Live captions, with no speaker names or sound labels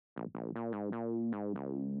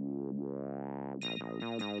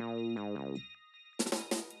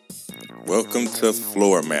Welcome to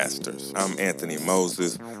Floor Masters. I'm Anthony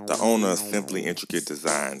Moses, the owner of Simply Intricate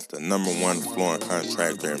Designs, the #1 flooring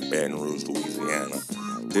contractor in Baton Rouge, Louisiana.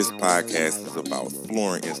 This podcast is about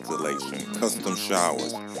flooring installation, custom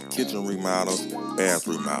showers, kitchen remodels, bath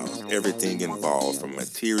remodels, everything involved from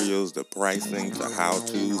materials to pricing to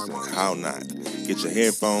how-tos and how not. Get your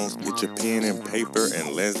headphones, get your pen and paper,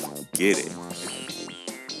 and let's get it.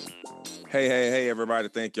 Hey, everybody.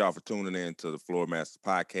 Thank y'all for tuning in to the Floor Masters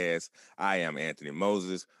Podcast. I am Anthony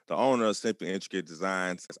Moses, the owner of Simply Intricate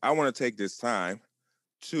Designs. I want to take this time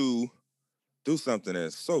to do something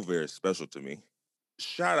that's so very special to me.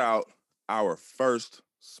 Shout out our first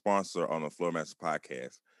sponsor on the Floor Masters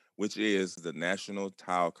Podcast, which is the National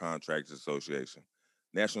Tile Contractors Association.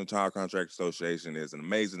 National Tile Contractors Association is an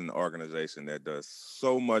amazing organization that does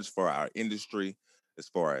so much for our industry as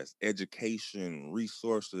far as education,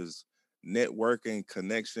 resources, networking,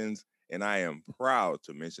 connections, and I am proud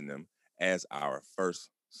to mention them as our first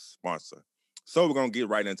sponsor. So we're going to get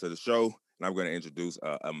right into the show, and I'm going to introduce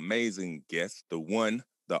an amazing guest, the one,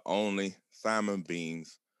 the only, Simon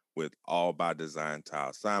Beans with All by Design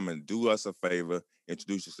Tile. Simon, do us a favor,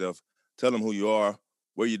 introduce yourself, tell them who you are,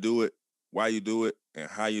 where you do it, why you do it, and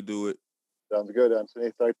how you do it. Sounds good,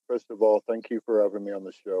 Anthony. First of all, thank you for having me on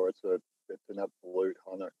the show. It's an absolute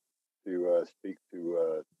honor to speak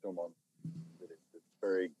to someone that is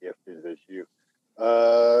very gifted as you.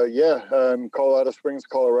 Colorado Springs,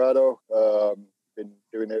 Colorado. Been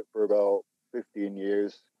doing it for about 15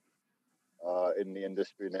 years in the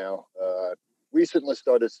industry now. Recently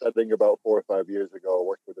started studying about 4 or 5 years ago.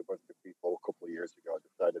 Worked with a bunch of people a couple of years ago.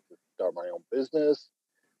 Decided to start my own business.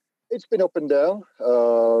 It's been up and down,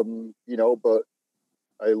 but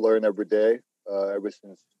I learn every day. Ever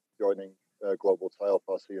since joining Global Tile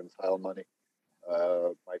Posse and Tile Money,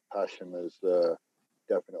 my passion has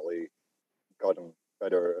definitely gotten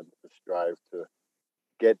better and to strive to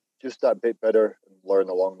get just that bit better and learn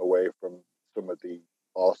along the way from some of the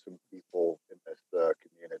awesome people in this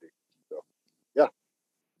community. So, yeah.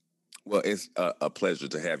 Well, it's a pleasure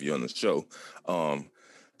to have you on the show.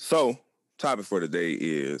 So, topic for today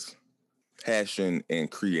is passion and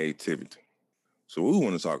creativity. So what we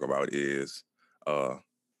want to talk about is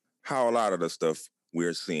how a lot of the stuff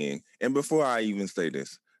we're seeing, and before I even say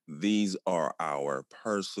this, these are our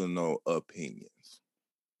personal opinions.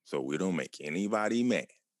 So we don't make anybody mad.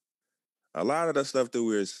 A lot of the stuff that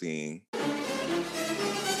we're seeing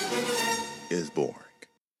is boring.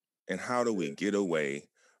 And how do we get away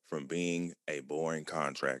from being a boring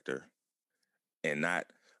contractor and not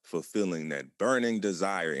fulfilling that burning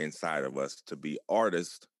desire inside of us to be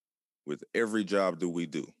artists with every job that we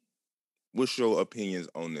do? What's your opinions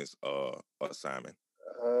on this, Simon?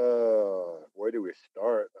 Where do we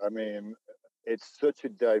start? I mean, it's such a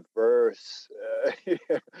diverse.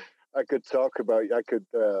 I could talk about.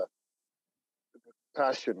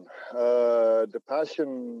 Passion. The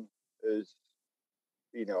passion is,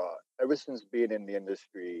 ever since being in the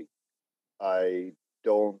industry, I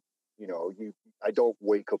don't, I don't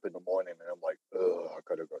wake up in the morning and I'm like, oh, I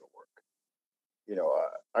gotta go to work.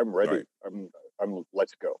 I'm ready. Right.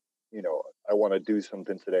 Let's go. I want to do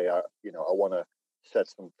something today. I want to set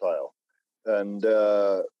some tile. And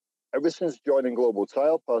ever since joining Global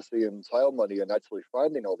Tile Posse and Tile Money and actually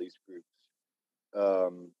finding all these groups,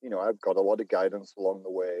 I've got a lot of guidance along the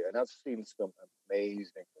way, and I've seen some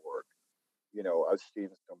amazing work. I've seen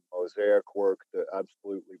some mosaic work that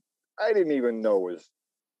absolutely I didn't even know was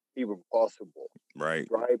even possible. Right.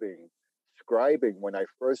 Scribing when I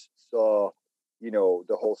first saw,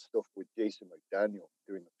 the whole stuff with Jason McDaniel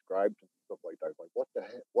doing the scribes and stuff like that. I was like, what the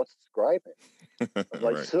heck? What's scribing? I'm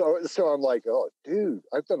like, Right. so I'm like, oh, dude,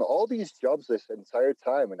 I've done all these jobs this entire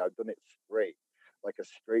time, and I've done it straight, like a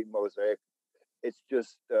straight mosaic. It's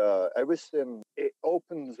just ever since it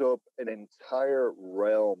opens up an entire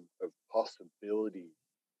realm of possibility.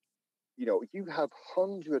 You have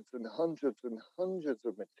hundreds and hundreds and hundreds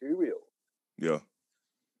of materials, Yeah.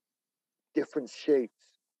 different shapes,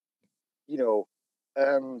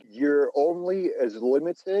 and you're only as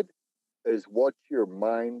limited as what your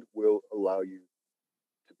mind will allow you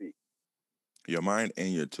to be. Your mind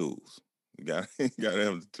and your tools. You got to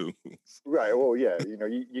have the tools. Right. Well, yeah.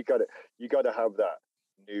 You gotta have that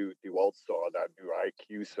new DeWalt saw, that new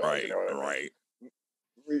IQ saw. Right. You know what I mean?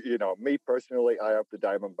 Right. Me personally, I have the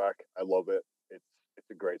Diamondback. I love it. It's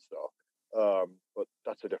a great saw. But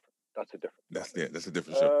that's a different. That's topic. it. That's a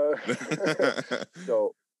different show.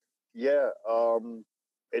 So yeah,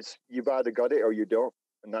 it's you've either got it or you don't,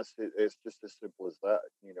 and that's it. It's just as simple as that.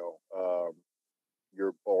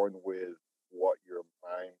 you're born with what your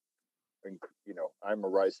mind, and I'm a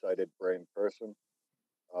right-sided brain person,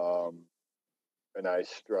 um, and I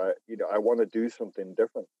strive. I want to do something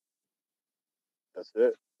different. That's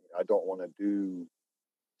it. I don't want to do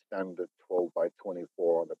standard 12 by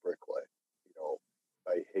 24 on a bricklay. You know,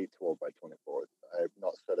 I hate 12 by 24. I have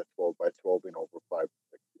not set a 12 by 12 in over 5 to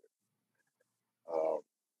 6 years. Um,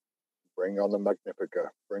 bring on the Magnifica.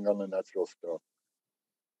 Bring on the natural stone.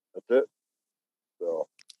 That's it. So,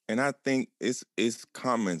 And I think it's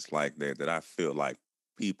comments like that I feel like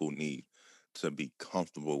people need to be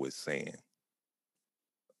comfortable with saying,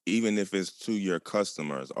 even if it's to your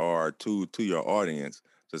customers or to your audience,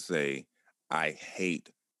 to say, I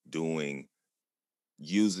hate doing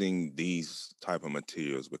using these type of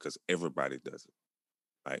materials because everybody does it.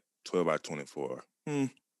 Like 12 by 24.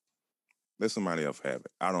 Let somebody else have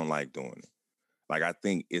it. I don't like doing it. Like, I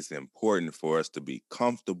think it's important for us to be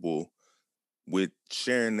comfortable with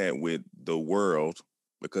sharing that with the world,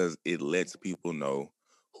 because it lets people know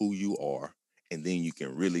who you are, and then you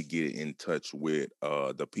can really get in touch with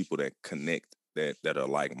the people that connect, that are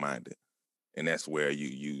like-minded, and that's where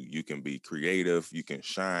you can be creative, you can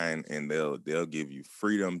shine, and they'll give you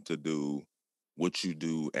freedom to do what you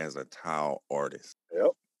do as a tile artist.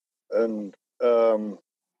 yep. And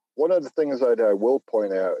one of the things that I will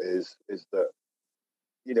point out is that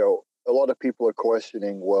a lot of people are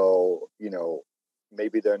questioning. Well,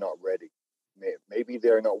 maybe they're not ready. Maybe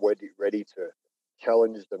they're not ready to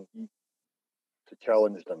challenge themselves.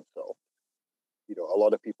 A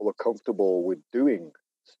lot of people are comfortable with doing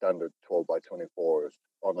standard 12 by 24s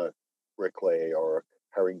on a bricklay or a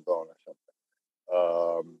herringbone or something.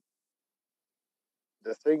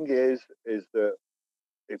 The thing is that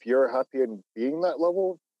if you're happy in being that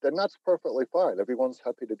level, then that's perfectly fine. Everyone's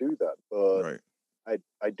happy to do that. But Right.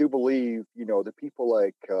 I do believe, the people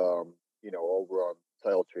like, over on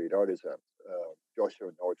Tile Trade Artisans,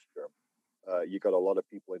 Joshua Nordstrom, you got a lot of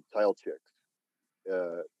people in Tile Chicks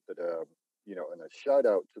that, and a shout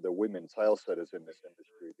out to the women tile setters in this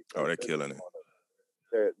industry. Oh, Because they're killing it.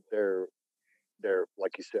 they're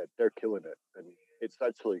like you said, they're killing it. And it's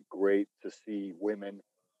actually great to see women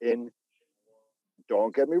in,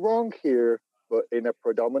 don't get me wrong here, but in a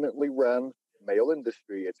predominantly ran male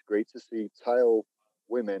industry, it's great to see tile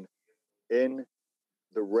women in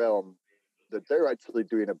the realm that they're actually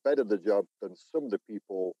doing a better the job than some of the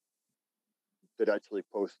people that actually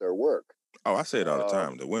post their work. Oh, I say it all the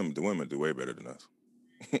time. The women do way better than us.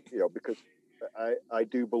 Because I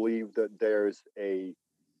do believe that there's a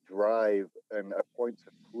drive and a point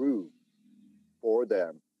to prove for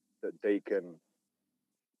them that they can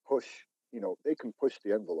push, they can push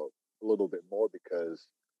the envelope a little bit more, because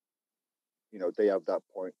they have that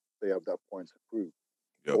point, to prove.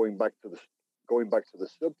 Yep. Going back to the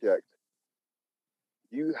subject,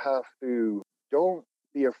 you have to, don't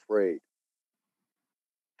be afraid.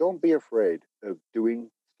 Don't be afraid of doing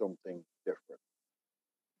something different.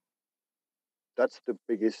 That's the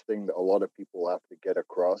biggest thing that a lot of people have to get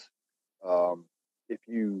across. Um, if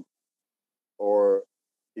you or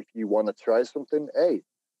if you want to try something, hey,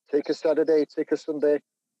 take a Saturday, take a Sunday,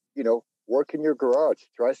 work in your garage,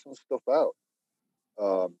 try some stuff out.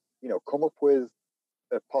 Come up with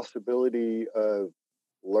a possibility of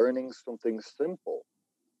learning something simple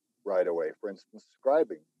right away. For instance,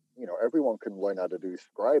 scribing. Everyone can learn how to do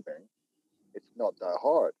scribing. It's not that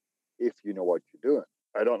hard if you know what you're doing.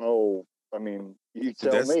 I don't know. I mean, you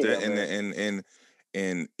tell That's me. that, I mean,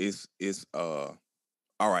 and it's all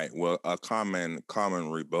right. Well, a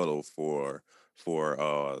common rebuttal for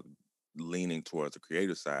leaning towards the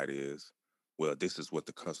creative side is, well, this is what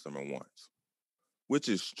the customer wants, which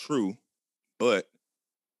is true, but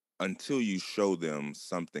until you show them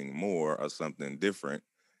something more or something different,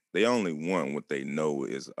 they only want what they know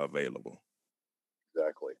is available.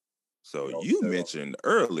 exactly. So you So, mentioned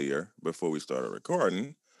earlier, before we started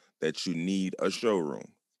recording, that you need a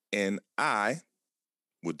showroom, and I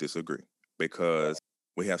would disagree, because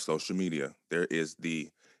we have social media. There is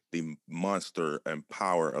the monster and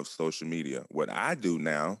power of social media. What I do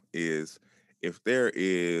now is, if there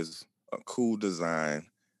is a cool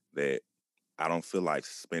design that I don't feel like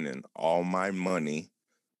spending all my money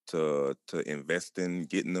to invest in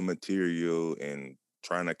getting the material and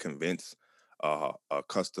trying to convince a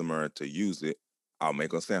customer to use it, I'll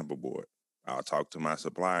make a sample board. I'll talk to my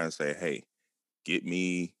supplier and say, hey, get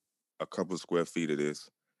me a couple square feet of this,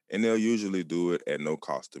 and they'll usually do it at no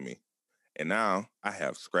cost to me. And now I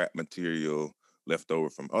have scrap material left over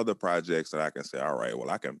from other projects that I can say, all right, well,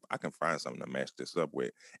 I can find something to match this up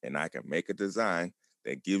with, and I can make a design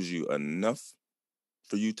that gives you enough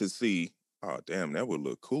for you to see, oh, damn, that would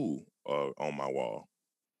look cool on my wall.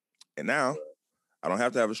 And now I don't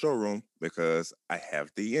have to have a showroom because I have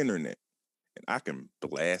the internet. And I can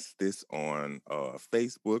blast this on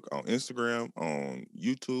Facebook, on Instagram, on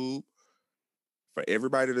YouTube for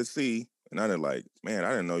everybody to see. And I'm like, man, I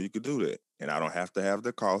didn't know you could do that. And I don't have to have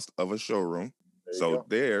the cost of a showroom. So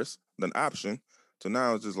there's an option. So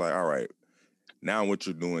now it's just like, all right, now what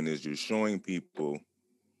you're doing is you're showing people,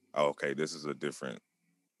 oh, okay, this is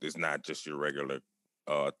it's not just your regular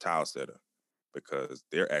tile setter, because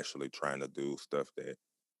they're actually trying to do stuff that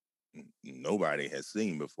nobody has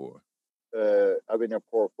seen before. Having a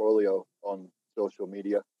portfolio on social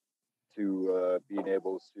media to being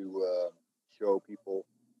able to show people,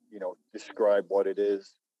 describe what it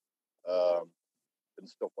is, and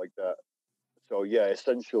stuff like that. So yeah,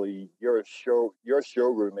 essentially your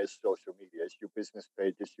showroom is social media. It's your business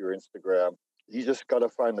page, it's your Instagram. You just got to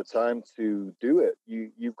find the time to do it.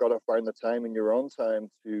 You've got to find the time in your own time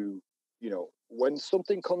to, when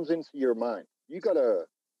something comes into your mind, you got to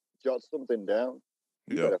jot something down.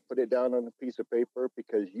 You got to put it down on a piece of paper,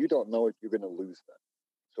 because you don't know if you're going to lose that.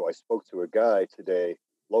 So I spoke to a guy today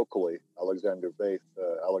locally, Alexander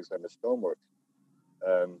Stoneworks.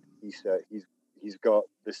 He said he's got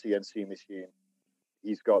the CNC machine,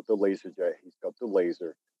 he's got the laser jet, he's got the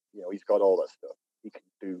laser, he's got all that stuff. He can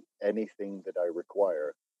do anything that I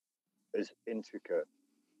require. As intricate,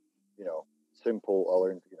 simple, I'll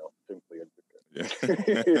learn, simply intricate. Yeah.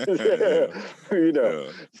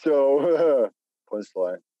 So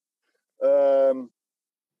punchline.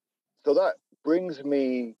 So that brings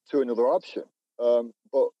me to another option.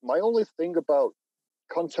 But my only thing about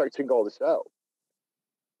contracting all this out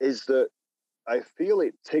is that I feel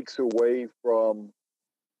it takes away from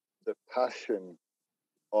the passion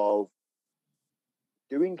of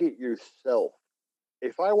doing it yourself.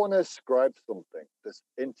 If I want to scribe something that's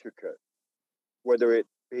intricate, whether it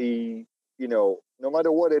be, no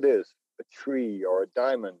matter what it is, a tree or a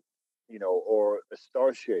diamond, or a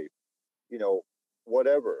star shape,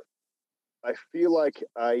 whatever, I feel like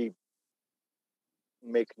I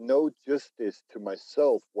make no justice to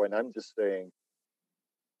myself when I'm just saying,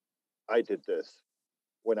 I did this,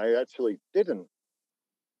 when I actually didn't,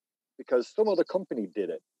 because some other company did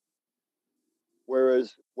it.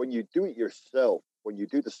 Whereas when you do it yourself, when you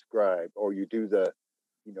do the scribe, or you do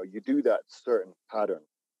you do that certain pattern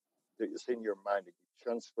that is in your mind, and you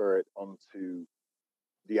transfer it onto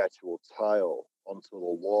the actual tile, onto the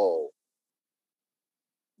wall,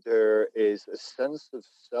 there is a sense of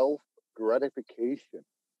self-gratification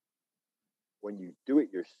when you do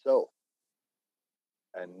it yourself,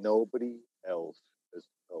 and nobody else has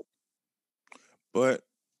helped. But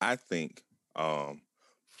I think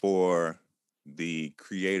for the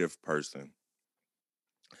creative person,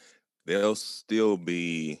 there'll still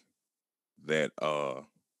be that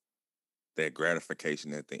that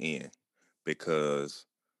gratification at the end, because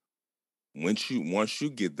once you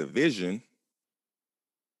get the vision,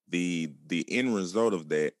 the end result of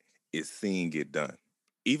that is seeing it done,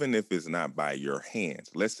 even if it's not by your hands.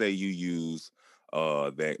 Let's say you use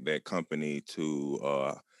that company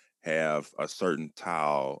to have a certain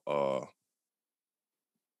tile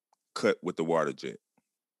cut with the water jet.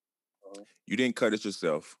 You didn't cut it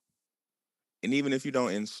yourself, and even if you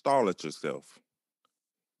don't install it yourself,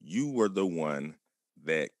 you were the one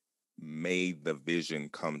that made the vision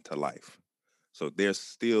come to life. So there's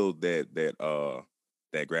still that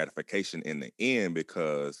gratification in the end,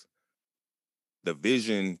 because the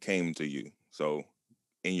vision came to you. So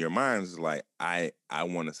in your mind, it's like, I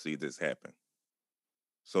want to see this happen.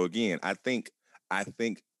 So again, I think,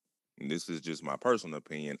 and this is just my personal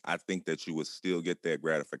opinion, I think that you would still get that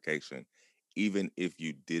gratification even if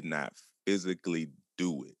you did not physically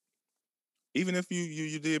do it. Even if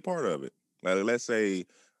you did part of it. Like, let's say,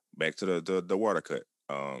 back to the water cut.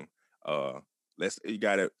 You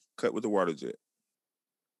got it cut with the water jet.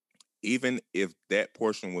 Even if that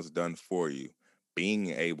portion was done for you, being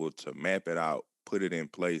able to map it out, put it in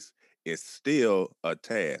place, is still a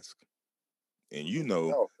task. And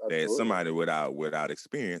that somebody without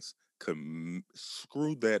experience could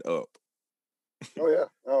screw that up. Oh yeah,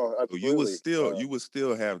 no, absolutely. So you would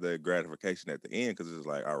still have the gratification at the end, because it's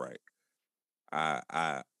like, all right,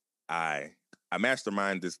 I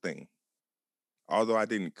mastermind this thing. Although I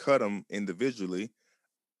didn't cut them individually,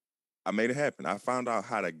 I made it happen. I found out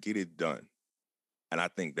how to get it done. And I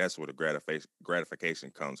think that's where the gratification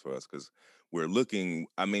comes for us, because we're looking,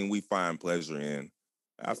 we find pleasure in,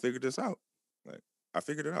 I figured this out. Like, I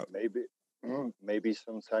figured it out. Maybe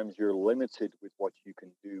sometimes you're limited with what you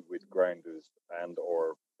can do with grinders and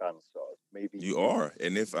or bandsaws. Maybe you are.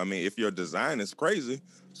 And if your design is crazy,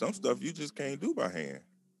 some stuff you just can't do by hand.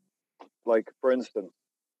 Like, for instance,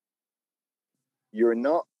 you're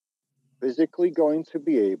not physically going to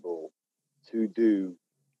be able to do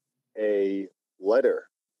a letter,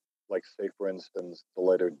 like say for instance, the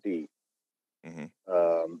letter D.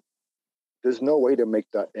 There's no way to make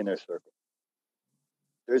that inner circle.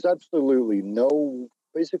 There's absolutely no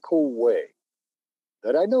physical way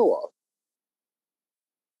that I know of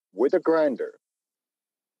with a grinder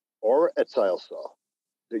or a tile saw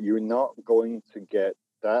that you're not going to get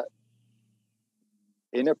that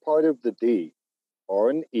inner part of the D or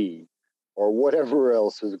an E or whatever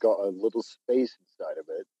else has got a little space inside of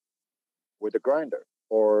it with a grinder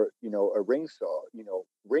or, a ring saw.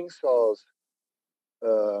 Ring saws,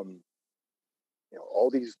 all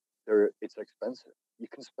these, it's expensive. You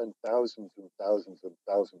can spend thousands and thousands and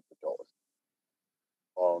thousands of dollars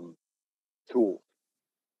on tools.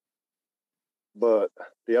 But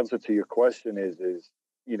the answer to your question is,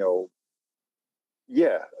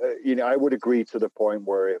 yeah, I would agree to the point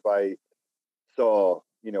where if I saw,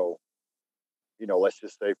 let's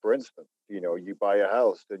just say, for instance, you buy a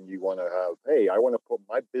house and you want to have, hey, I want to put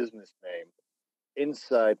my business name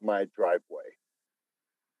inside my driveway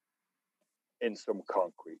in some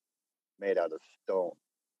concrete made out of stone,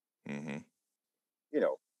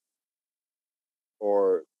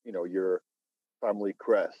 or, your family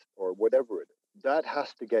crest or whatever it is. That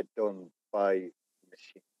has to get done by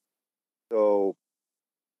machine. So,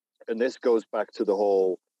 and this goes back to the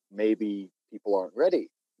whole, maybe people aren't ready.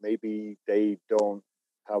 Maybe they don't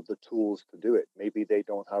have the tools to do it. Maybe they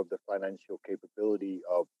don't have the financial capability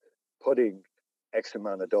of putting X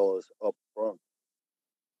amount of dollars up front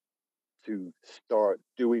to start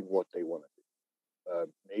doing what they want to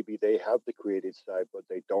do. Maybe they have the creative side, but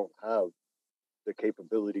they don't have the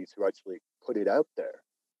capability to actually put it out there.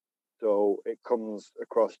 So it comes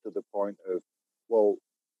across to the point of, well,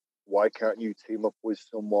 why can't you team up with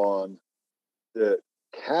someone that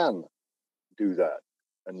can do that?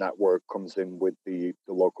 And that work comes in with the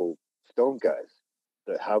local stone guys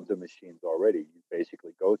that have the machines already. You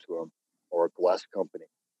basically go to them, or a glass company,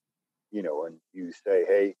 and you say,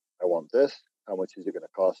 hey, I want this. How much is it going to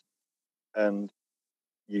cost? And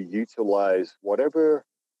you utilize whatever,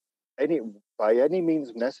 by any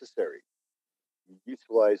means necessary. You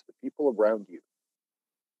utilize the people around you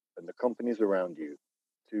and the companies around you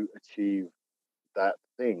to achieve that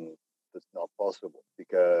thing that's not possible.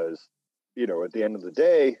 Because, at the end of the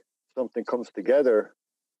day, something comes together,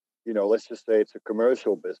 let's just say it's a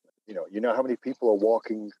commercial business. You know how many people are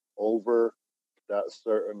walking over that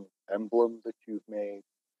certain emblem that you've made,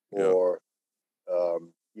 or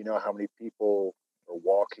how many people are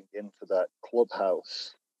walking into that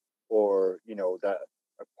clubhouse, or that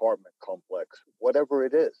apartment complex, whatever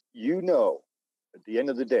it is. At the end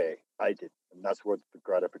of the day, I did, and that's where the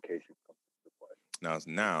gratification comes into play.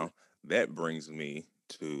 Now that brings me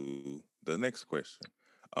to the next question,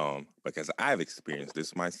 because I've experienced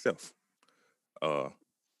this myself.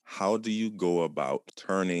 How do you go about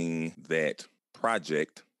turning that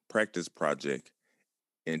practice project,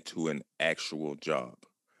 into an actual job?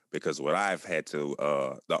 Because what I've had to,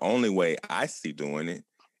 the only way I see doing it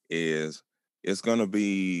is it's going to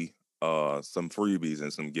be some freebies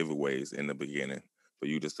and some giveaways in the beginning for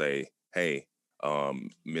you to say, hey,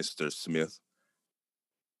 Mr. Smith,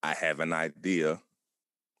 I have an idea.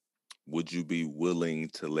 Would you be willing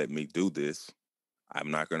to let me do this?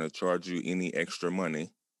 I'm not going to charge you any extra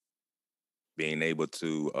money. Being able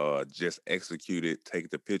to just execute it, take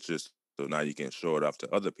the pictures, so now you can show it off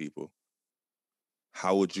to other people.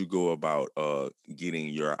 How would you go about getting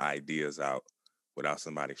your ideas out without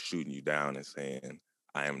somebody shooting you down and saying,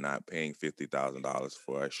 I am not paying $50,000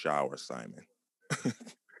 for a shower, Simon?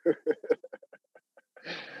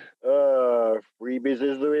 Freebies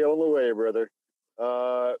is the only way, brother.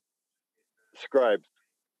 Scribes,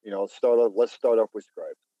 let's start off with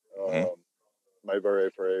Scribes. My very,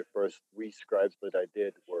 very first 3 Scribes that I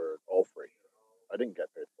did were all free. I didn't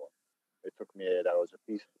get paid for them. It took me 8 hours a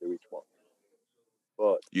piece to do each one.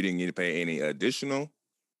 But you didn't get to pay any additional?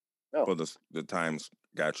 No. For the times.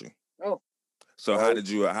 Got you. No. So how did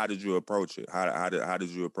you approach it? How did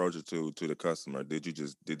you approach it to the customer? Did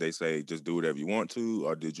they say just do whatever you want to,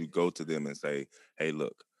 or did you go to them and say, hey,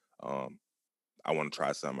 look, I want to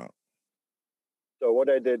try something out? So what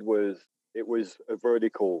I did was, it was a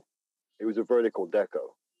vertical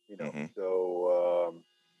deco, So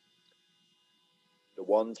the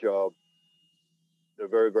one job, the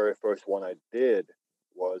very, very first one I did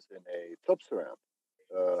was in a tub surround.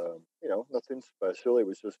 Nothing special. It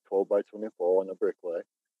was just 12 by 24 on a brick lay,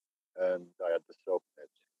 and I had the soap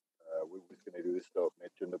niche. We was going to do the soap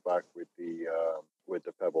niche in the back with the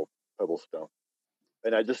pebble stone.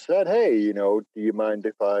 And I just said, hey, do you mind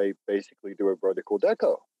if I basically do a vertical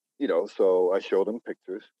deco? So I showed them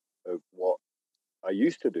pictures of what I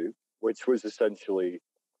used to do, which was essentially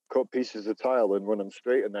cut pieces of tile and run them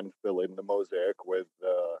straight, and then fill in the mosaic with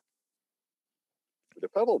a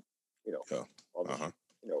pebble, you know, Yeah. on the, Uh-huh.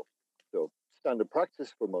 you know, so standard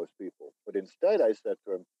practice for most people. But instead, I said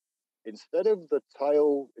to him, instead of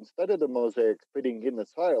the mosaic fitting in the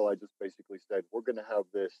tile, I just basically said, we're going to have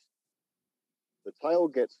this. The tile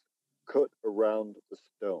gets cut around the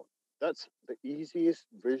stone. That's the easiest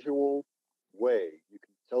visual way you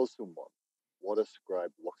can tell someone what a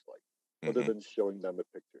scribe looks like, other Mm-hmm. than showing them a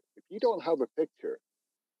picture. If you don't have a picture,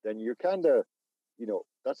 then you're kind of,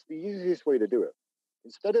 that's the easiest way to do it.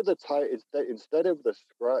 Instead of the tile, instead of the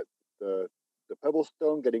scribe, the the pebble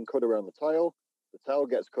stone getting cut around the tile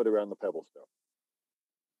gets cut around the pebble stone.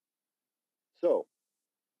 So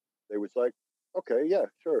they was like, okay, yeah,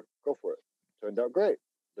 sure, go for it. Turned out great.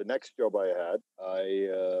 The next job I had,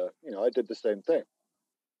 I did the same thing.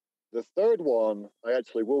 The third one, I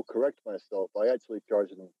actually will correct myself. I actually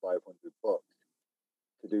charged them $500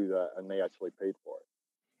 to do that, and they actually paid for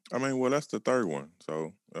it. I mean, well, that's the third one.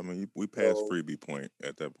 So, I mean, we passed So, freebie point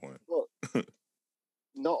at that point. look,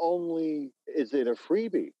 not only is it a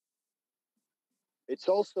freebie, it's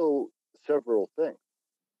also several things.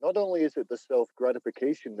 Not only is it the self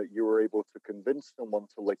gratification that you were able to convince someone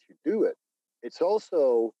to let you do it, it's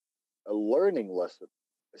also a learning lesson,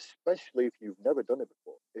 especially if you've never done it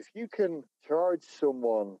before. If you can charge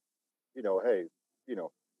someone, hey,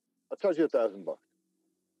 I'll charge you $1,000.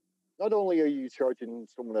 Not only are you charging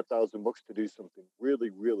someone $1,000 to do something really,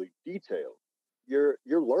 really detailed, you're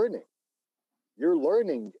learning. You're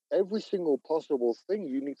learning every single possible thing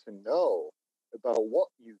you need to know about what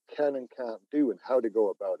you can and can't do and how to go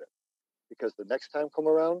about it. Because the next time come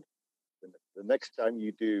around, the next time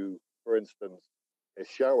you do, for instance, a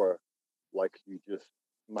shower like you just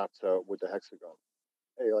mapped out with the hexagon,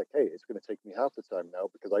 hey, it's going to take me half the time now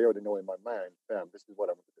because I already know in my mind, bam, this is what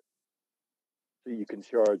I'm going to do. So you can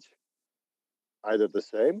charge either the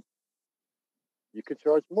same, you can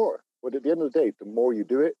charge more. But at the end of the day, the more you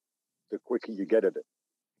do it, the quicker you get at it.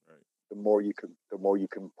 Right. The more you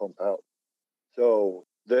can pump out. So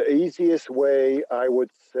the easiest way I would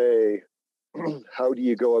say, how do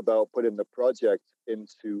you go about putting the project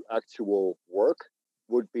into actual work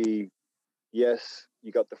would be, yes,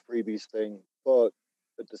 you got the freebies thing, but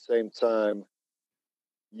at the same time,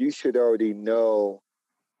 you should already know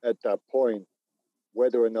at that point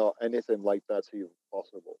whether or not anything like that's even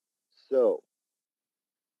possible. So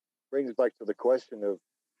brings back to the question of,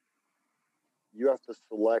 you have to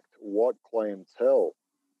select what clientele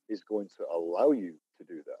is going to allow you to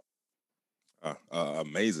do that.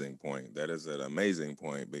 Amazing point. That is an amazing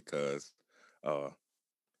point because uh,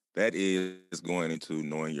 that is going into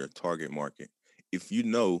knowing your target market. If you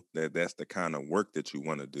know that that's the kind of work that you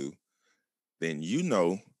want to do, then you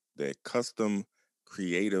know that custom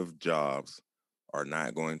creative jobs are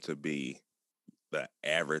not going to be the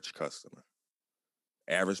average customer.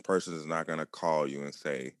 Average person is not going to call you and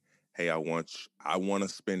say, "Hey, I want to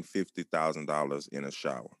spend $50,000 in a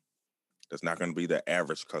shower." That's not going to be the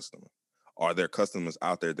average customer. Are there customers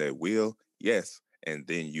out there that will? Yes. And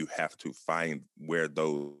then you have to find where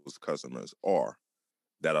those customers are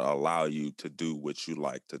that'll allow you to do what you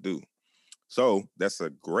like to do. So that's a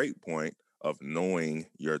great point of knowing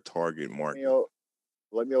your target market.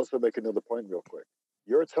 Let me also make another point real quick.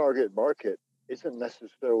 Your target market isn't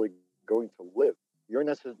necessarily going to live.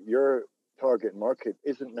 Your target market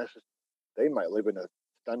isn't necessarily. They might live in a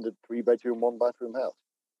standard 3 bedroom, 1 bathroom house.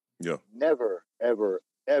 Yeah. Never, ever,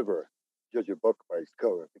 ever judge a book by its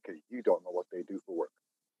cover because you don't know what they do for work.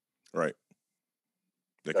 Right.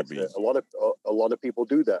 That could That's be. it. A lot of people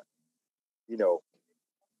do that. You know,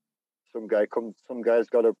 Some guy's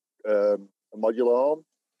got a modular home.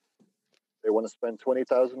 They want to spend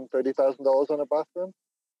 $20,000, $30,000 on a bathroom.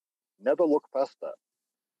 Never look past that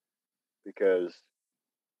because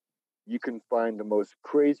you can find the most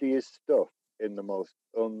craziest stuff in the most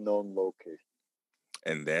unknown location.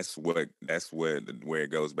 And that's where it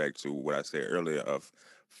goes back to what I said earlier of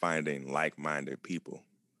finding like-minded people.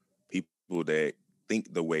 People that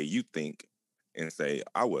think the way you think and say,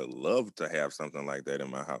 I would love to have something like that in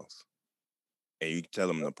my house. And you tell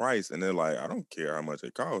them the price and they're like, I don't care how much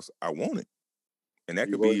it costs. I want it. And Are that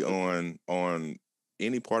you could willing be to? on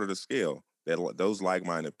any part of the scale that those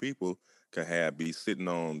like-minded people could have be sitting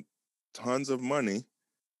on tons of money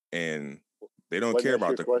and they don't Let me care ask you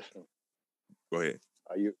about a the question. go ahead.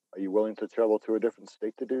 Are you willing to travel to a different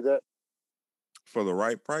state to do that? For the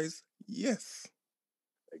right price, yes.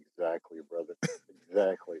 Exactly, brother.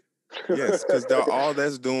 Exactly. Yes, because all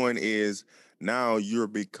that's doing is now you're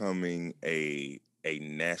becoming a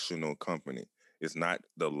national company. It's not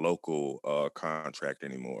the local contract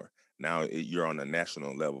anymore. Now you're on a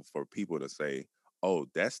national level for people to say, "Oh,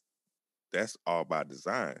 that's all by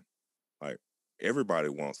design." Like everybody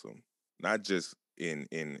wants them, not just in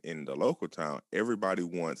the local town. Everybody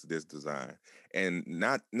wants this design, and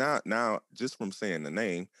not now. Just from saying the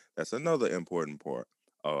name, that's another important part.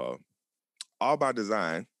 Uh, all by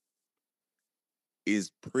design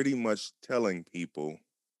is pretty much telling people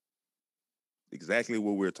exactly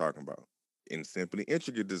what we're talking about. And Simply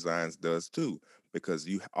Intricate Designs does too, because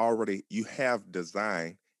you have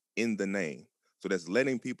design in the name. So that's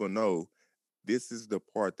letting people know this is the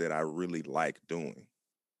part that I really like doing.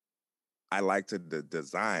 I like to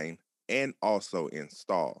design and also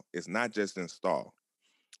install. It's not just install.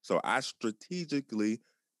 So I strategically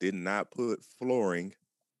did not put flooring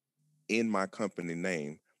in my company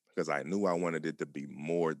name because I knew I wanted it to be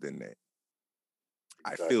more than that.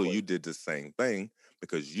 I feel Exactly. you did the same thing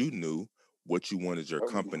because you knew what you wanted your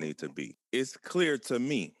company to be. It's clear to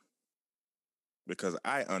me because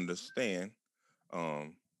I understand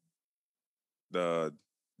um, the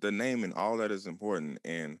the name and all that is important.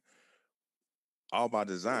 And All by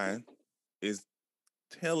Design is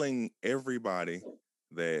telling everybody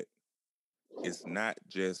that it's not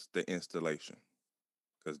just the installation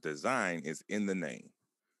because design is in the name.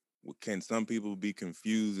 Can some people be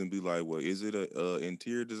confused and be like, "Well, is it a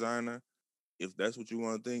interior designer?" If that's what you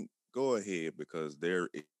want to think, go ahead because there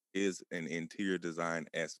is an interior design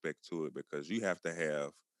aspect to it because you have to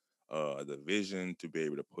have the vision to be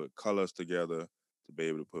able to put colors together, to be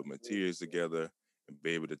able to put materials together, and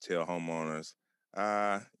be able to tell homeowners,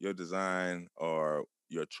 your design or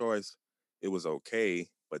your choice, it was okay,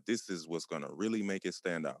 but this is what's going to really make it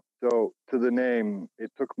stand out. So to the name,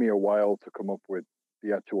 it took me a while to come up with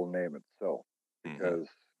the actual name itself Mm-hmm. because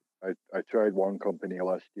I tried one company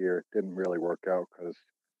last year. It didn't really work out because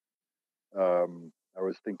I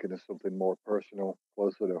was thinking of something more personal,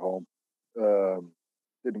 closer to home. Um,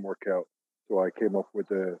 didn't work out, so I came up with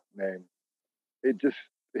the name. It just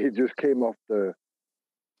it just came off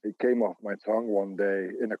my tongue one day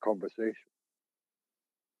in a conversation,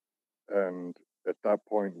 and at that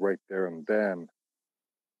point, right there and then,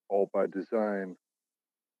 all by design,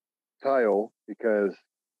 tile, because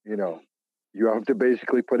you know you have to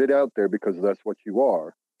basically put it out there because that's what you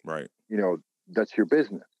are. Right, You know, that's your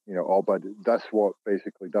business. All by that's what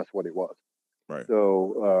basically that's what it was. right.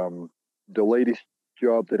 So the latest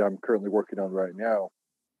job that I'm currently working on right now,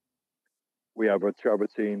 we have a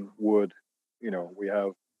travertine wood. We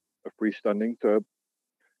have a freestanding tub.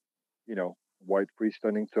 White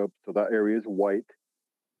freestanding tub. So that area is white.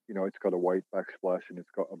 It's got a white backsplash and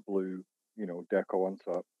it's got a blue, deco on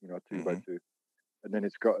top. Two by Mm-hmm. two, and then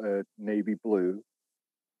it's got a navy blue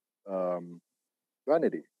um,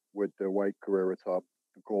 vanity with the white Carrera top,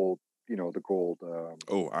 the gold. The gold.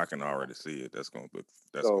 Oh, I can already see it. That's gonna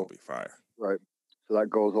So be fire. right. So that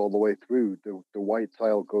goes all the way through. The white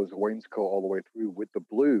tile goes wainscot all the way through with the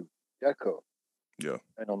blue deco. Yeah,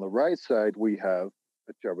 And on the right side, we have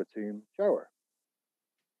a travertine shower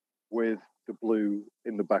with the blue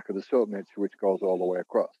in the back of the soap niche, which goes all the way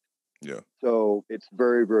across. yeah. So it's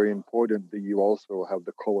very, very important that you also have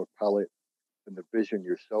the color palette and the vision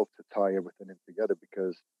yourself to tie everything in together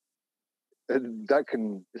because that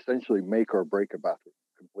can essentially make or break a bathroom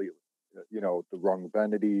completely. The wrong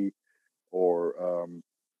vanity or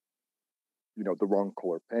the wrong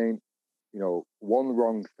color paint. One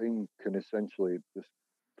wrong thing can essentially just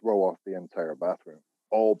throw off the entire bathroom.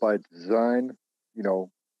 All by design, you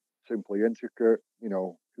know, Simply Intricate,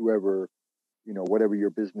 whoever, whatever your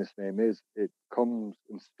business name is, it comes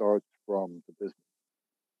and starts from the business.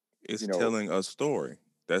 It's You know, telling a story.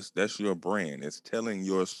 That's your brand. It's telling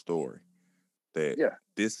your story that yeah.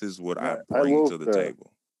 this is what And I I bring love to the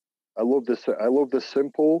table. I love the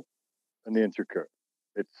simple and the intricate.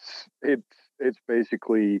 It's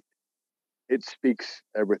basically it speaks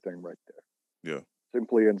everything right there. Yeah.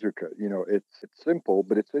 Simply intricate. It's simple,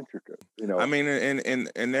 but it's intricate. I mean,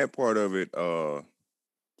 and that part of it,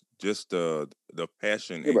 just the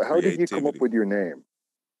passion Yeah, and but how did you come up creativity. with your name?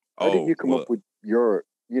 How did Oh you come up well, with your?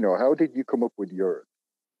 How did you come up with yours?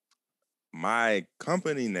 my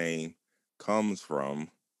company name comes from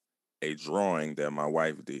a drawing that my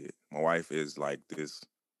wife did. My wife is like this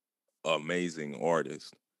amazing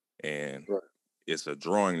artist, and Right. it's a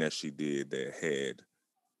drawing that she did that had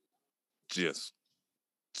just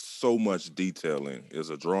so much detail in. It was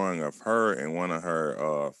a drawing of her and one of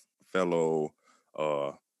her fellow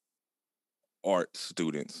uh, art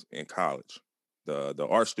students in college. The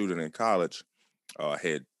art student in college,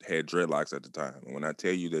 Had dreadlocks at the time. When I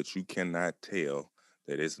tell you that you cannot tell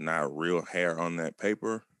that it's not real hair on that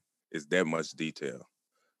paper, it's that much detail.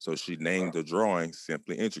 So she named Wow. the drawing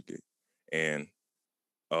Simply Intricate. And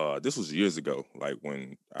this was years ago, like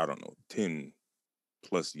when, I don't know, 10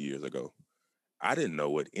 plus years ago. I didn't know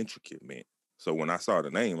what intricate meant. So when I saw the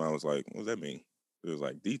name, I was like, what does that mean? It was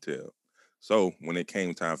like detail. So when it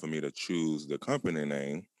came time for me to choose the company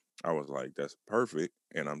name, I was like, that's perfect.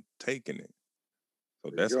 And I'm taking it. So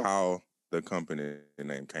There you that's go. how the company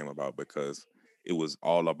name came about, because it was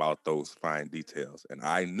all about those fine details. And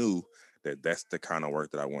I knew that that's the kind of work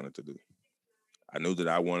that I wanted to do. I knew that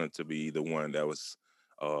I wanted to be the one that was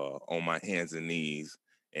on my hands and knees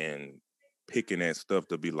and picking at stuff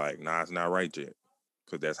to be like, nah, it's not right yet,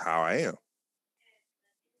 because that's how I am.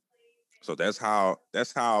 So that's how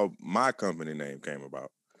my company name came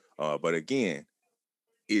about. But again,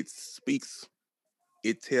 it speaks,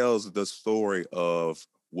 it tells the story of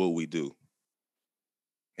what we do.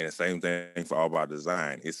 And the same thing for All About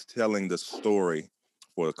Design. It's telling the story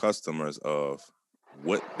for the customers of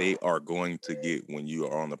what they are going to get when you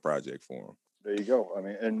are on the project for them. There you go. I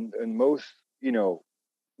mean, and most,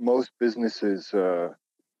 most businesses, let's,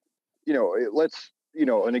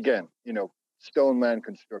 and again, Stoneman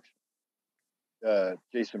Construction,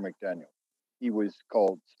 Jason McDaniel, he was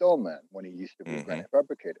called Stoneman when he used to be a Mm-hmm. granite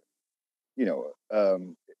fabricator. You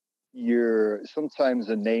know, you're sometimes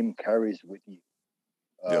a name carries with you.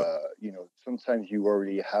 Yeah. Sometimes you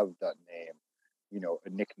already have that name, a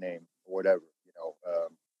nickname or whatever.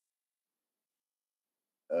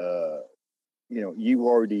 You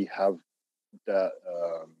already have that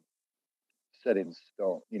set in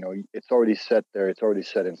stone. It's already set there. It's already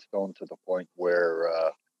set in stone to the point where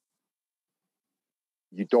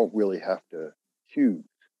you don't really have to choose.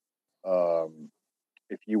 Um,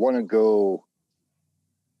 if you want to go,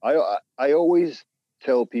 I always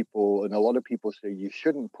tell people, and a lot of people say you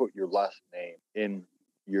shouldn't put your last name in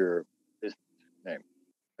your business name,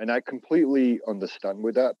 and I completely understand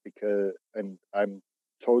with that, and I'm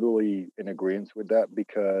totally in agreement with that,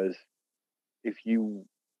 because if you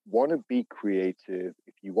want to be creative,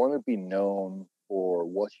 if you want to be known for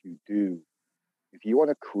what you do, if you want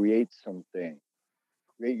to create something,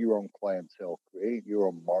 create your own clientele, create your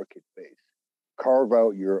own market base, carve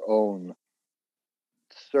out your own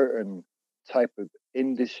certain type of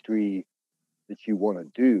industry that you want to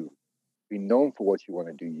do, be known for what you want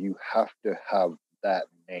to do, you have to have that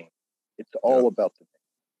name. It's Yeah. all about the name.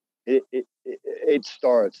 It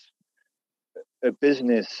starts, a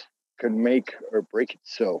business can make or break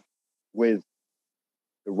itself with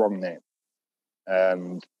the wrong name.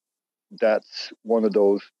 And that's one of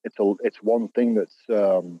those, it's one thing that's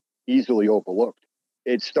easily overlooked.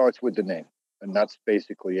 It starts with the name, and that's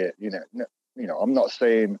basically it. I'm not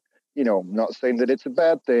saying, not saying that it's a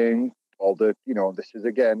bad thing. Although, this is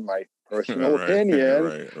again my personal Right. opinion,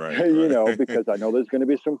 Right. Right. because I know there's going to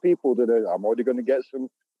be some people that I'm already going to get some,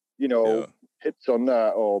 you know, Yeah. hits on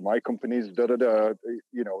that. Oh, my company's da da da.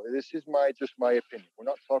 This is just my opinion. We're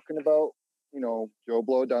not talking about, Joe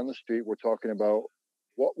Blow down the street. We're talking about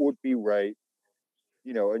what would be right,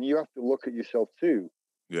 and you have to look at yourself too.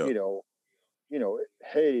 Yeah. You know,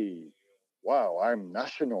 hey, wow, I'm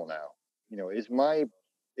national now. Is my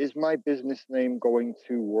business name going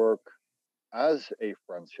to work as a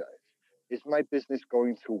franchise? Is my business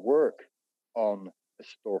going to work on a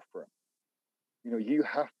storefront? You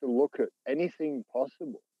have to look at anything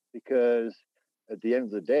possible, because at the end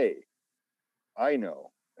of the day, I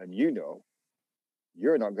know, and you're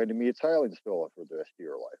not going to be a tile installer for the rest of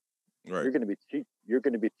your life. Right. You're going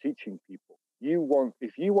to be teaching people.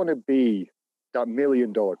 If you want to be that $1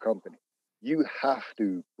 million company, you have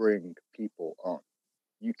to bring people on.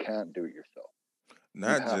 You can't do it yourself. You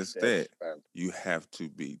Not have just to that, expand. you have to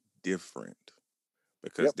be different,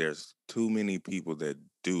 because Yep. there's too many people that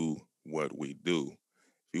do what we do.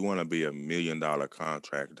 If you want to be $1 million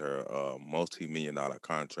contractor, a multi-million dollar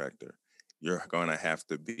contractor, you're gonna have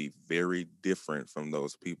to be very different from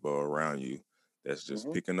those people around you that's just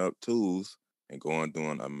Hmm. picking up tools and going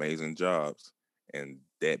doing amazing jobs, and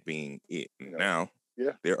that being it. You know. Now,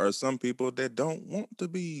 Yeah. there are some people that don't want to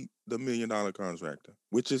be the $1 million contractor,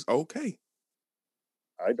 which is okay.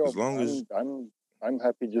 I As don't. long as, I'm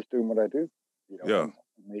happy just doing what I do. yeah, I'm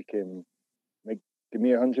making make give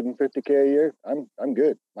me 150K a year. I'm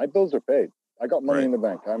good. My bills are paid. I got money right. in the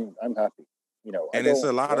bank. I'm happy. I And it's don't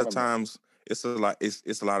a lot want of to make. times, it's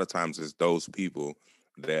a lot of times it's those people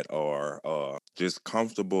that are just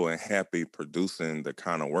comfortable and happy producing the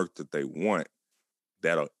kind of work that they want,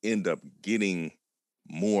 that'll end up getting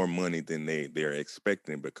more money than they're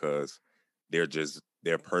expecting, because they're just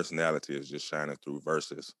their personality is just shining through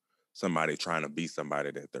versus somebody trying to be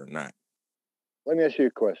somebody that they're not. Let me ask you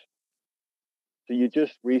a question. So you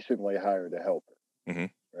just recently hired a helper, Hmm.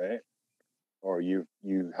 right? Or you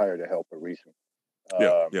hired a helper recently.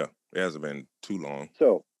 Yeah. It hasn't been too long.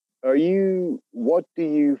 So what do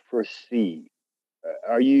you foresee?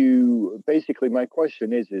 Are you, basically my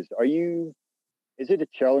question is it a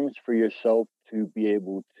challenge for yourself to be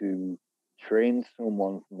able to train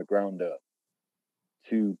someone from the ground up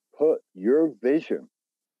to put your vision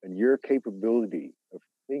and your capability of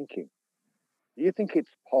thinking? Do you think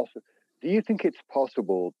it's possible? Do you think it's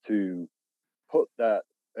possible to put that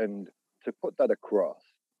and to put that across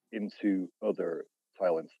into other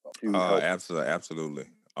Thailand stuff to help? Absolutely.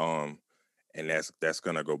 And that's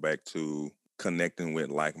gonna go back to connecting with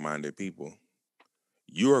like-minded people.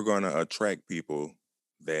 You are gonna attract people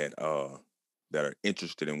that are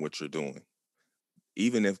interested in what you're doing,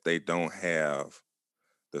 even if they don't have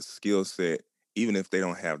the skill set, even if they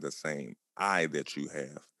don't have the same eye that you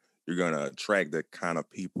have. You're gonna attract the kind of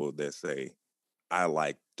people that say, "I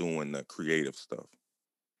like doing the creative stuff."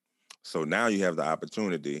 So now you have the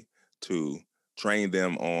opportunity to train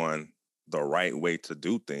them on the right way to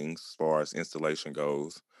do things as far as installation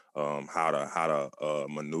goes, how to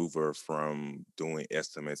maneuver from doing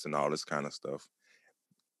estimates and all this kind of stuff.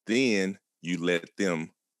 Then you let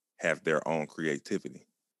them have their own creativity,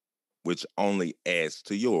 which only adds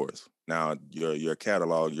to yours. Now your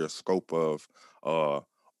catalog, your scope of uh,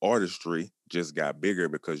 artistry just got bigger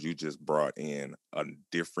because you just brought in a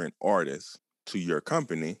different artist to your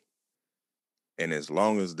company, and as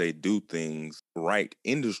long as they do things right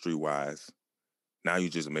industry wise, now you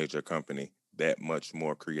just made your company that much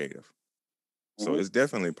more creative. So Mhm. it's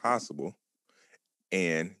definitely possible,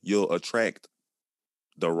 and you'll attract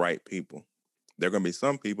the right people. There are going to be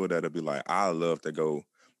some people that'll be like, I love to go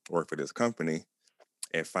work for this company,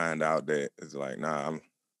 and find out that it's like, nah,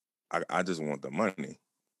 I just want the money.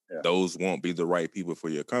 Yeah. Those won't be the right people for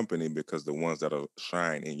your company, because the ones that'll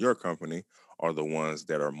shine in your company are the ones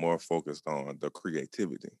that are more focused on the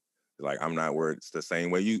creativity. Like, I'm not worried. It's the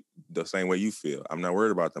same way you feel. I'm not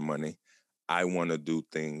worried about the money. I want to do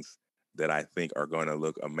things that I think are going to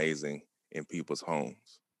look amazing in people's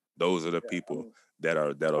homes. Those are the Yeah. people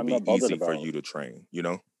that'll I'm be not bothered easy for about. you to train. You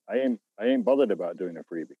know? I ain't bothered about doing a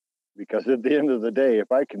freebie, because at the end of the day,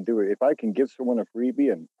 if I can do it, if I can give someone a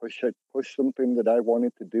freebie and push something that I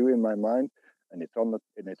wanted to do in my mind, and it's on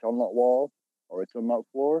that wall or it's on that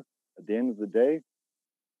floor, at the end of the day,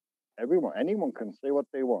 anyone can say what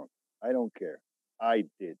they want. I don't care. I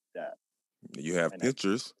did that, You have and I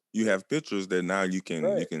pictures. You have pictures that now right, you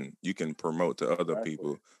can promote to other exactly.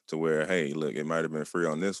 people, to where, hey, look, it might have been free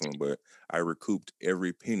on this one, but I recouped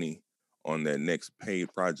every penny on that next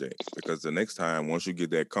paid project, because the next time, once you get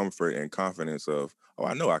that comfort and confidence of, oh,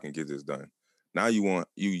 I know I can get this done. Now you want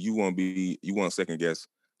second guess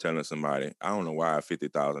telling somebody, I don't know why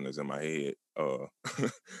 50,000 is in my head.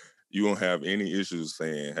 You won't have any issues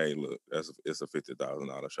saying, hey, look, it's a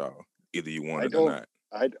 $50,000 shower. Either you want I it or don't. not.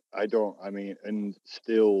 I don't. I mean, and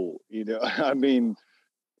still, I mean,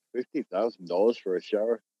 $50,000 for a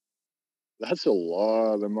shower. That's a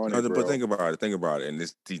lot of money, No, but bro. think about it, and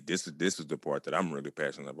this is the part that I'm really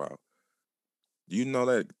passionate about. You know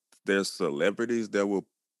that there's celebrities that will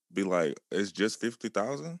be like, it's just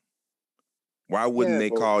 50,000. Why wouldn't Yeah, they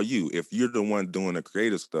but call you if you're the one doing the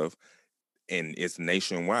creative stuff and it's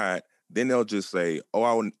nationwide? Then they'll just say,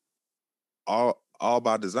 "Oh, all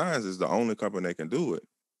about designs is the only company that can do it."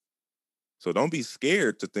 So don't be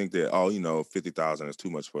scared to think that, oh, 50,000 is too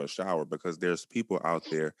much for a shower, because there's people out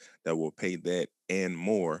there that will pay that and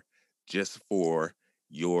more just for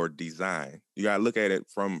your design. You gotta look at it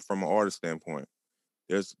from an artist standpoint.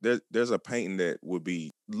 There's a painting that would be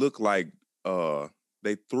look like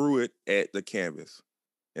they threw it at the canvas,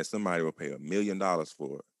 and somebody will pay $1 million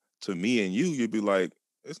for it. To me and you'd be like,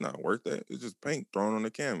 it's not worth that. It's just paint thrown on the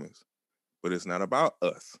canvas. But it's not about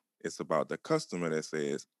us. It's about the customer that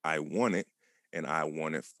says, I want it, and I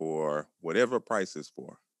want it for whatever price is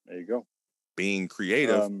for. there you go. Being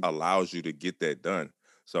creative Um, allows you to get that done.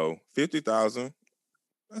 So 50,000,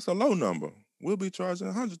 that's a low number. We'll be charging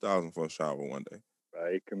 100,000 for a shower one day.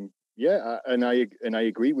 I can, yeah, and I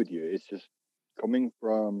agree with you. It's just coming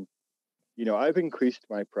from, I've increased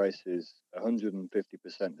my prices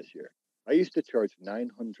 150% this year. I used to charge $900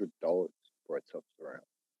 for a tub surround.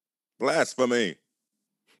 Blasphemy.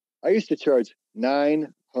 I used to charge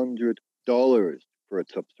 $900 for a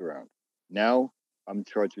tub surround. Now I'm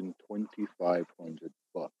charging $2,500.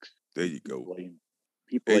 There And you go.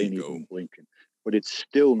 people There you ain't go. even blinking. But it's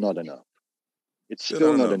still not enough. It's Still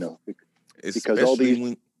still not not enough. enough because all Especially these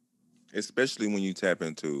when especially when you tap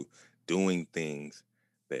into doing things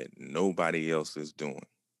that nobody else is doing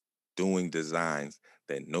designs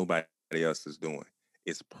that nobody else is doing.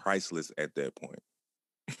 It's priceless at that point.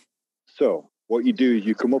 So what you do is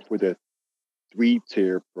you come up with a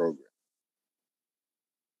 3-tier program.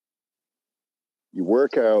 You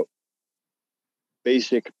work out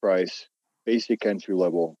basic price, basic entry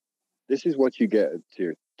level. This is what you get at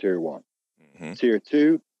tier one. Mm-hmm. Tier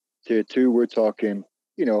two, we're talking,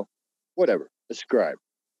 whatever, a scribe,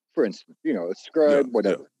 for instance, a scribe,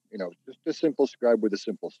 whatever, just a simple scribe with a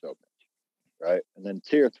simple stub niche, right? And then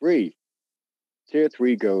tier three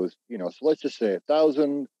goes, so let's just say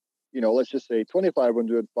 1,000, let's just say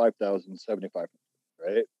 2,500, 5,000, 7,500,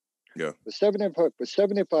 right? Yeah. For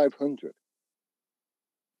 7,500,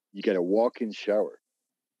 you get a walk-in shower,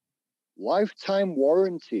 lifetime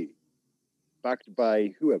warranty, backed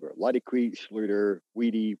by whoever, Laticrete, Schluter,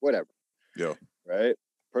 Weedy, whatever. Yeah. Right?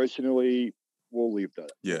 Personally, we'll leave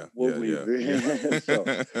that. Yeah. We'll leave it.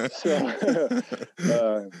 So,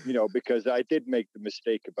 because I did make the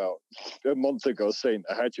mistake about a month ago saying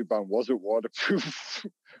the Hydroban wasn't waterproof,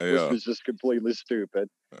 which was just completely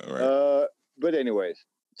stupid. Right. But anyways,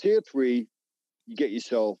 tier 3, you get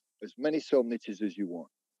yourself as many soap niches as you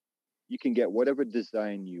want. You can get whatever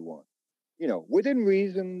design you want. Within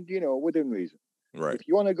reason, within reason. Right. If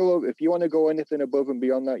you want to go anything above and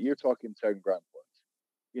beyond that, you're talking 10 grand plus.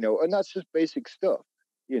 And that's just basic stuff.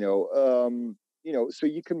 So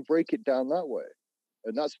you can break it down that way.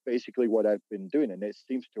 And that's basically what I've been doing, and it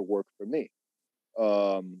seems to work for me.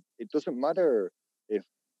 It doesn't matter if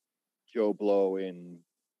Joe Blow in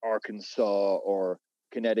Arkansas or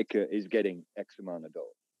Connecticut is getting X amount of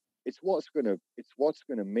dollars. It's what's gonna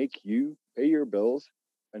make you pay your bills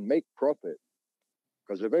and make profit.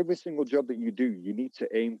 Because of every single job that you do, you need to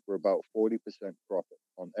aim for about 40% profit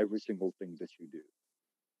on every single thing that you do,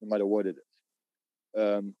 no matter what it is.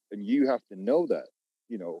 And you have to know that.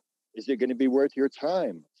 Is it going to be worth your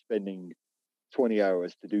time spending 20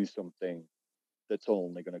 hours to do something that's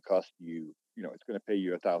only going to cost you, it's going to pay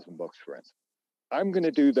you $1,000, for instance? I'm going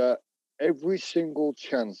to do that every single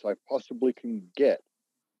chance I possibly can get,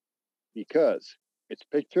 because it's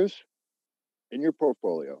pictures in your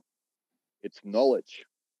portfolio. It's knowledge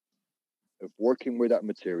of working with that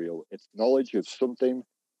material. It's knowledge of something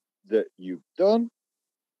that you've done.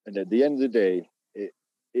 And at the end of the day,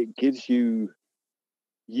 it gives you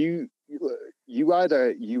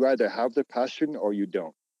either have the passion or you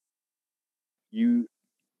don't. You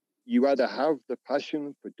either have the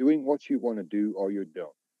passion for doing what you want to do or you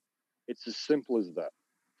don't. It's as simple as that.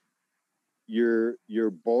 You're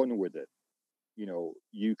born with it.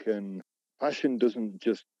 Passion doesn't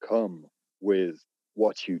just come with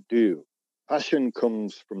what you do. Passion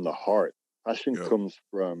comes from the heart. Passion comes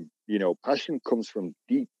from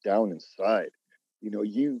deep down inside.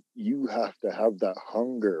 You have to have that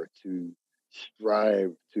hunger to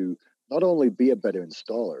strive to not only be a better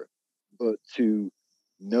installer, but to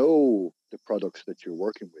know the products that you're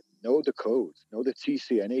working with, know the codes, know the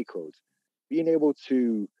TCNA codes, being able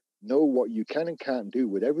to know what you can and can't do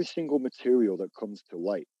with every single material that comes to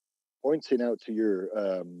light. Pointing out to your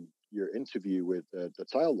interview with the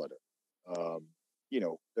tile letter,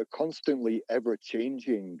 the constantly ever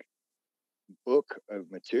changing book of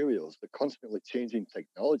materials, the constantly changing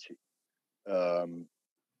technology,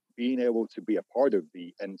 being able to be a part of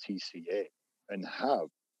the NTCA and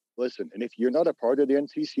and if you're not a part of the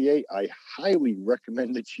NTCA, I highly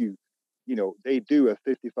recommend that they do a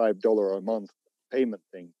 $55 a month payment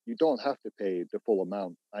thing. You don't have to pay the full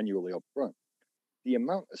amount annually up front. The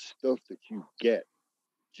amount of stuff that you get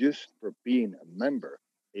just for being a member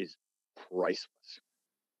is priceless.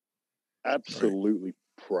 Absolutely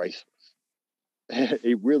priceless.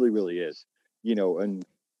 It really, really is. And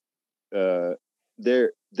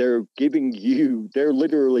they're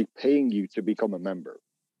literally paying you to become a member.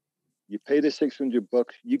 You pay the $600,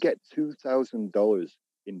 you get $2,000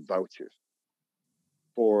 in vouchers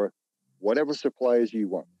for whatever supplies you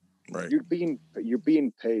want. Right. You're being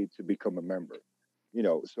paid to become a member.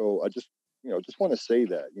 So I just want to say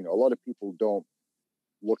that, a lot of people don't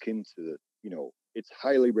look into it's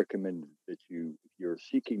highly recommended that if you're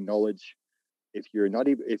seeking knowledge, if you're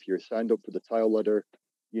signed up for the tile letter,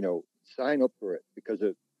 sign up for it, because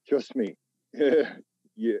trust me,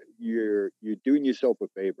 you're doing yourself a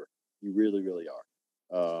favor. You really, really are.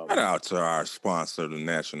 Shout out to our sponsor, the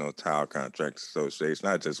National Tile Contractors Association.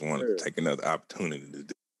 I just want to take another opportunity to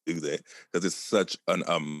do that, because it's such an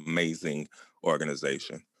amazing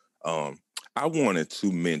organization. I wanted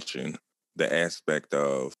to mention the aspect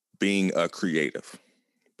of being a creative,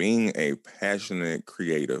 being a passionate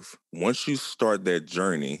creative. Once you start that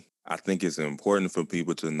journey, I think it's important for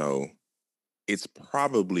people to know it's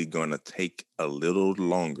probably going to take a little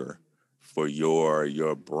longer for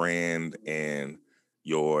your brand and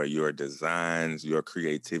your designs, your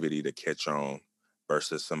creativity to catch on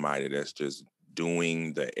versus somebody that's just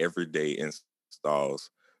doing the everyday installs,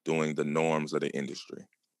 doing the norms of the industry.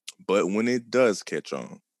 But when it does catch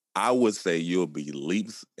on, I would say you'll be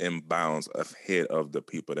leaps and bounds ahead of the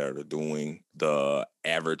people that are doing the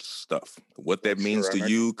average stuff. What that Like means to ceramic.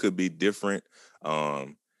 you could be different.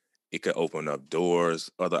 Um, it could open up doors,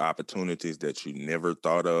 other opportunities that you never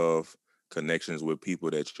thought of, connections with people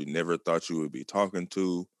that you never thought you would be talking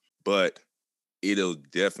to. But it'll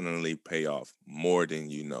definitely pay off more than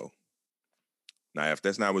you know. Now, if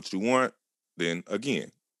that's not what you want, then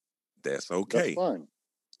again, that's That's okay. fine.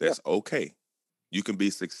 Yeah. That's okay. You can be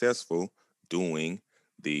successful doing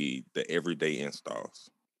the everyday installs.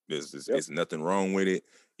 Yep. It's nothing wrong with it.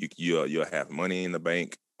 You'll have money in the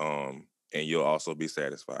bank, and you'll also be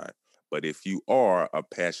satisfied. But if you are a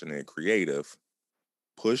passionate creative,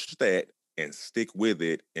 push that and stick with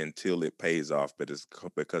it until it pays off. But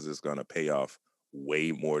because it's gonna pay off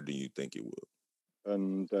way more than you think it will.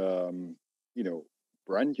 And you know,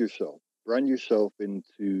 brand yourself. Brand yourself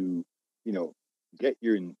into, you know, get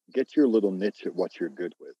your little niche at what you're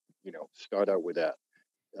good with. You know, start out with that.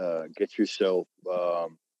 Get yourself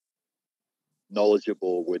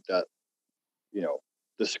knowledgeable with that. You know,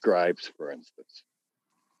 the scribes, for instance.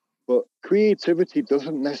 But creativity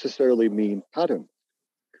doesn't necessarily mean patterns.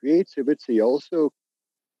 Creativity also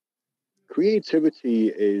creativity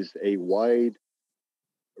is a wide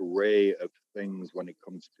array of things when it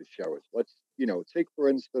comes to showers. Let's, you know, take for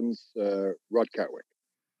instance Rod Catwick.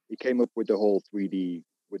 He came up with the whole 3D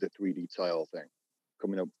with the 3D tile thing,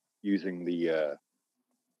 coming up using the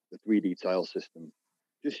 3D tile system,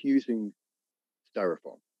 just using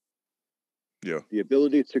styrofoam. Yeah. The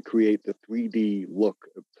ability to create the 3D look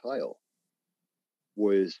of tile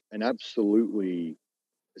was an absolutely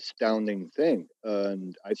astounding thing,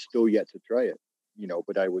 and I've still yet to try it. You know,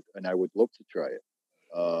 but I would love to try it.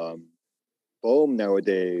 Um, Foam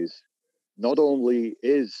nowadays not only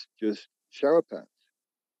is just shower pants.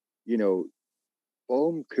 You know,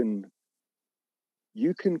 foam can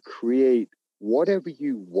you can create whatever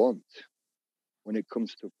you want when it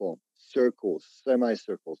comes to foam. Circles,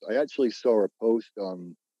 semicircles. I actually saw a post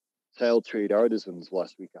on Tile Trade Artisans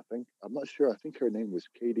last week, I think. I'm not sure. I think her name was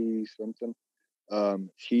Katie something.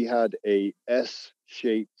 She had a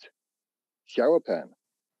S-shaped shower pan,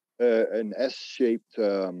 an S-shaped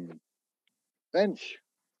bench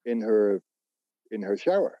in her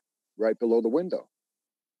shower, right below the window.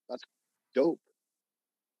 That's dope.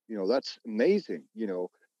 You know, that's amazing. You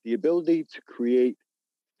know, the ability to create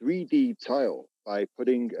 3D tile by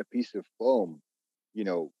putting a piece of foam, you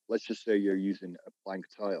know, let's just say you're using a plank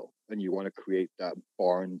tile and you want to create that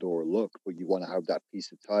barn door look, but you want to have that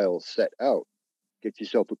piece of tile set out. Get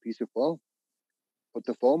yourself a piece of foam, put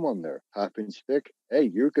the foam on there, half-inch thick. Hey,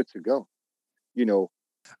 you're good to go. You know,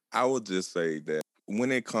 I would just say that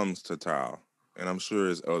when it comes to tile, and I'm sure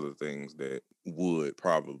there's other things that would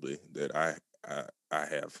probably that I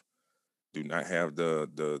have do not have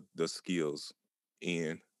the skills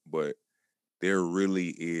in, but there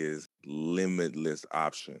really is limitless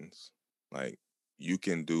options. Like you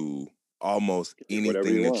can do almost you do whatever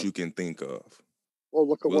anything you that want. you can think of. Well,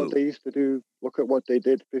 look at what Really. they used to do. Look at what they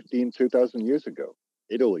did 15, 2,000 years ago.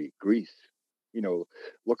 Italy, Greece. You know,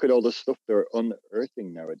 look at all the stuff they're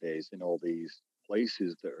unearthing nowadays in all these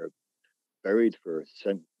places that are buried for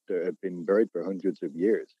that have been buried for hundreds of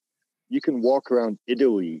years. You can walk around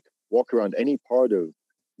Italy, walk around any part of,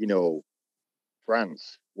 you know,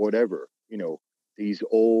 France, whatever. You know, these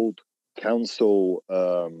old council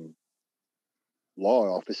law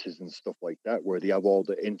offices and stuff like that, where they have all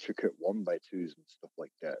the intricate 1x2s and stuff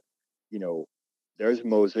like that. You know, there's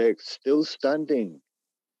mosaics still standing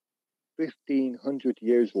 1,500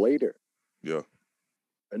 years later. Yeah.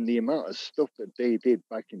 And the amount of stuff that they did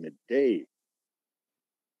back in the day,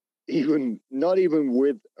 even not even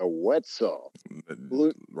with a wet saw,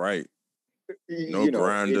 Right. No you know,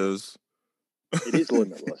 grinders. it is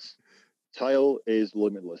limitless. Tile is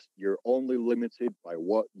limitless. You're only limited by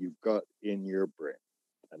what you've got in your brain.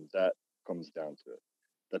 And that comes down to it.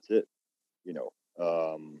 That's it. You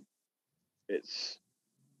know, it's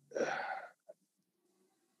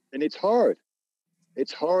and it's hard.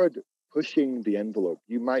 It's hard pushing the envelope.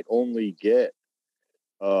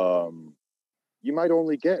 Um, you might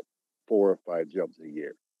only get 4 or 5 jobs a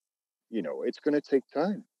year. You know, it's going to take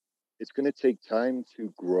time. It's going to take time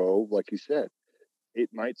to grow. Like you said, it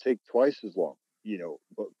might take twice as long. You know,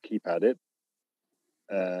 but keep at it,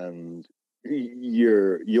 and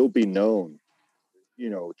you'll be known.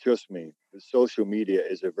 Trust me, social media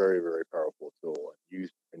is a very, very powerful tool.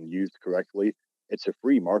 And used correctly, it's a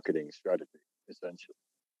free marketing strategy, essentially.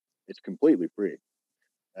 It's completely free.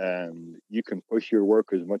 And you can push your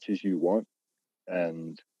work as much as you want.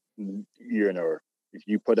 And, if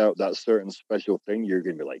you put out that certain special thing, you're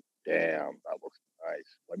going to be like, damn, that looks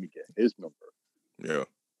nice. Let me get his number. Yeah.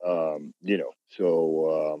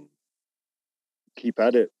 So keep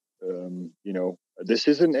at it. This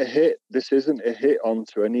isn't a hit. This isn't a hit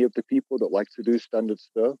onto any of the people that like to do standard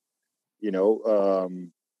stuff.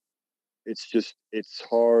 It's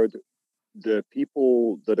hard. The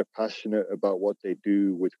people that are passionate about what they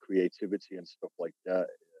do with creativity and stuff like that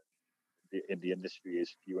in the industry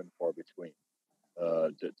is few and far between.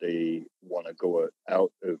 That they want to go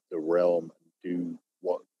out of the realm and do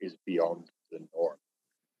what is beyond the norm.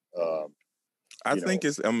 Um, I you think know,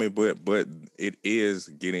 it's. I mean, but it is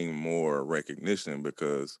getting more recognition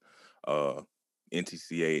because uh,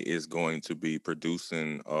 NTCA is going to be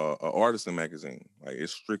producing an artisan magazine. Like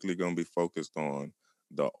it's strictly going to be focused on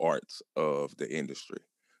the arts of the industry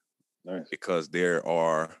nice. because there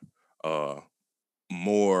are uh,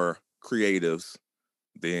 more creatives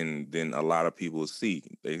than a lot of people see.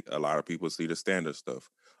 A lot of people see the standard stuff.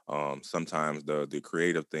 Sometimes the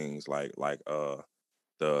creative things like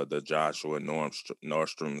the Joshua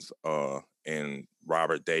Nordstroms and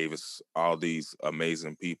Robert Davis, all these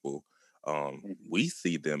amazing people. Mm-hmm. We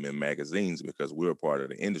see them in magazines because we're a part of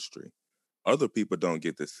the industry. Other people don't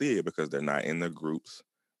get to see it because they're not in the groups.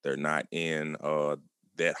 They're not in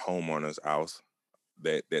that homeowner's house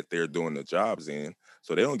that they're doing the jobs in,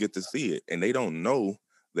 so they don't get to see it, and they don't know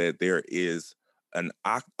that there is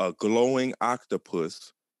a glowing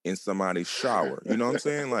octopus in somebody's shower. You know what I'm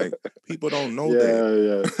saying? Like people don't know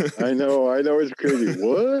that. Yeah. I know. It's crazy.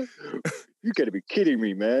 What? You got to be kidding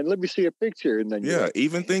me, man. Let me see a picture, and then you're Yeah, like,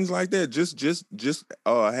 even damn. things like that. Just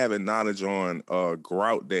having knowledge on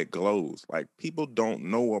grout that glows. Like people don't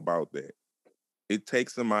know about that. It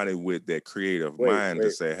takes somebody with that creative Wait, mind to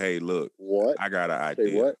wait. say, "Hey, look, What? I got an Say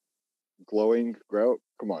idea." what? Glowing grout?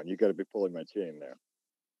 Come on, you got to be pulling my chain now.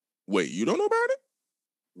 Wait, you don't know about it?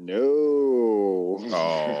 No.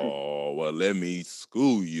 Oh, well, let me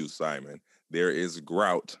school you, Simon. There is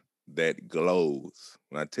grout that glows.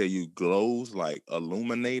 When I tell you glows, like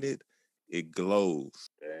illuminated, it glows.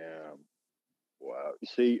 Damn. Wow. You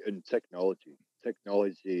see, in technology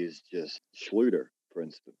is just Schluter, for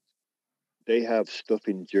instance. They have stuff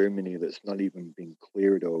in Germany that's not even been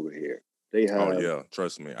cleared over here. They Oh, have yeah.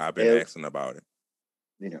 Trust me. I've been L, asking about it.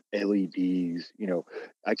 LEDs.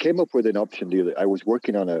 I came up with an option deal. I was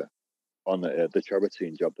working on the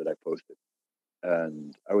Travertine job that I posted,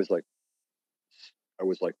 and I was like,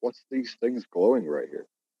 what's these things glowing right here?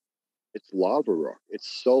 It's lava rock.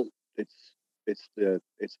 It's salt. It's the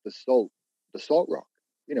salt rock.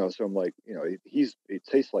 So I'm like, it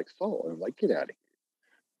tastes like salt. And I'm like, get out of here.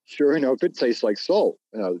 Sure enough, it tastes like salt.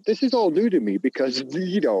 This is all new to me because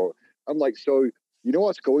I'm like, so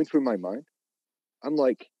what's going through my mind? I'm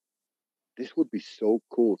like, this would be so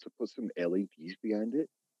cool to put some LEDs behind it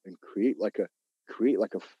and create like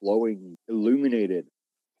a flowing, illuminated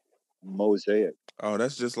mosaic. Oh,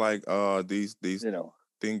 that's just like these You know,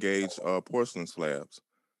 thin gauge porcelain slabs.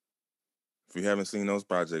 If you haven't seen those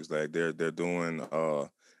projects, like they're doing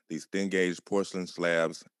these thin gauge porcelain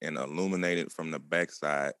slabs and illuminated from the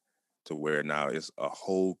backside to where now it's a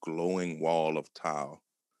whole glowing wall of tile.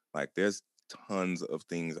 Like there's tons of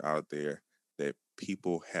things out there that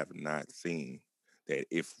people have not seen. That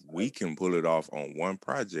if we can pull it off on one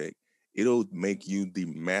project, it'll make you the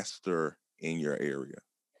master in your area.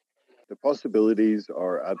 the possibilities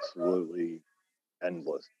are absolutely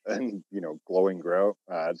endless. And glowing grout,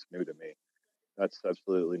 that's new to me. That's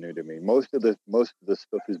absolutely new to me. Most of the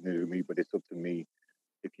stuff is new to me, but it's up to me.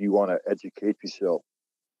 If you want to educate yourself,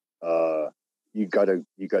 uh, you gotta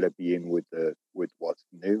be in with what's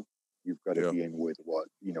new. You've got to Yeah. be in with what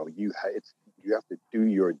you have to do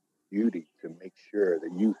your duty to make sure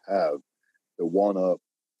that you have the one up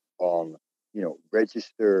on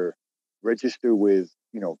register with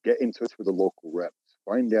get in touch with the local reps,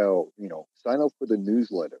 find out sign up for the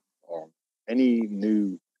newsletter on any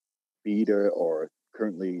new beta or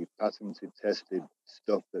currently patented tested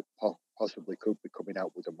stuff that possibly could be coming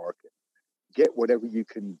out with the market. Get whatever you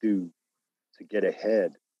can do to get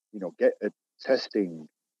ahead. Get a testing.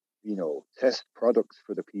 Test products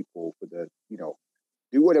for the people.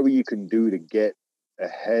 Do whatever you can do to get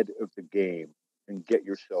ahead of the game and get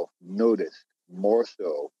yourself noticed more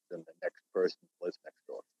so than the next person who lives next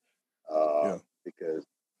door. Yeah. Because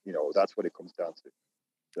that's what it comes down to.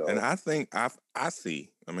 And So I think I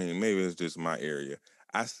see. I mean, maybe it's just my area.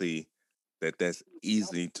 I see that that's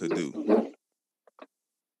easy to do.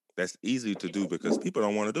 That's easy to do because people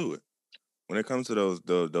don't want to do it. When it comes to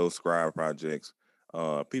those scribe projects,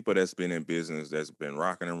 people that's been in business, that's been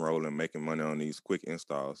rocking and rolling, making money on these quick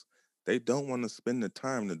installs, they don't want to spend the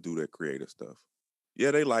time to do that creative stuff.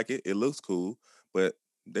 Yeah, they like it. It looks cool, but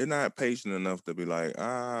they're not patient enough to be like,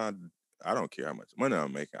 I don't care how much money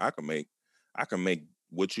I'm making. I can make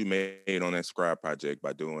what you made on that scribe project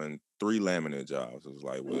by doing 3 laminate jobs. It was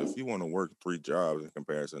like, well, if you want to work 3 jobs in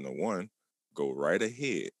comparison to one, go right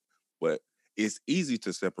ahead. But it's easy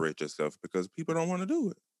to separate yourself because people don't want to do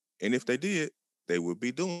it. And if they did, they would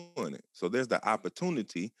be doing it. So there's the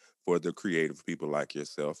opportunity for the creative people like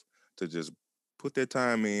yourself to just put their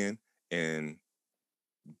time in, and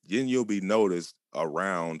then you'll be noticed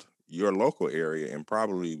around your local area and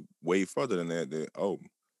probably way further than that, oh,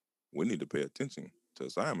 we need to pay attention to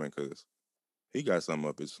Simon because he got something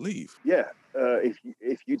up his sleeve. yeah,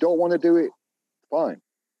 if you don't want to do it, fine.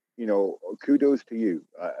 Kudos to you.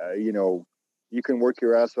 You can work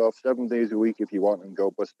your ass off 7 days a week if you want and go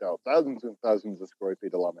bust out thousands and thousands of square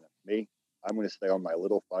feet of laminate. Me, I'm going to stay on my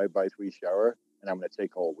little 5x3 shower, and I'm going to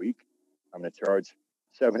take all week. I'm going to charge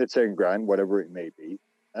 7 to 10 grand, whatever it may be,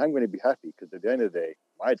 and I'm going to be happy because at the end of the day,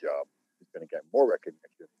 my job is going to get more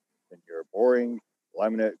recognition than your boring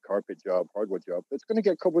laminate carpet job, hardwood job that's going to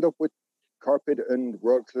get covered up with carpet and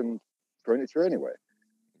rugs and furniture anyway.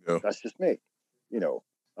 Yeah. That's just me.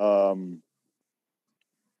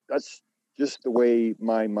 That's just the way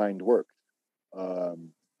my mind works.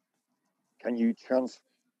 Can you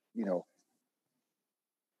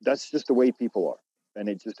that's just the way people are. And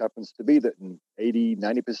it just happens to be that 80,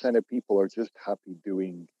 90% of people are just happy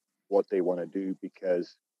doing what they want to do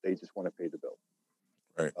because they just want to pay the bill.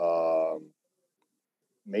 Right.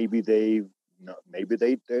 Maybe maybe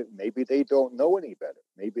they don't know any better.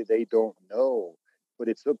 Maybe they don't know. But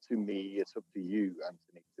it's up to me, it's up to you,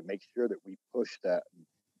 Anthony, to make sure that we push that and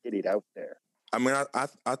get it out there. I mean,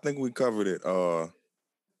 I think we covered it.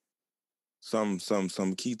 Some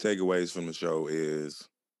key takeaways from the show is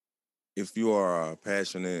if you are a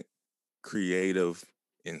passionate, creative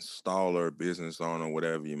installer, business owner,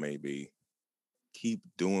 whatever you may be, keep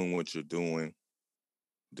doing what you're doing.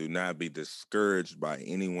 Do not be discouraged by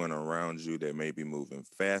anyone around you that may be moving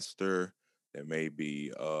faster, that may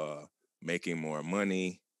be making more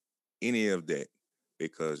money, any of that,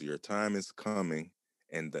 because your time is coming,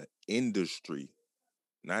 and the industry,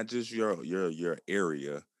 not just your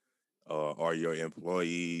area or your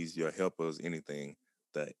employees, your helpers, anything,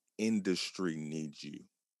 the industry needs you.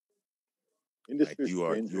 Like Industry's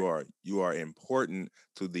changing. you are important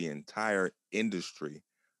to the entire industry,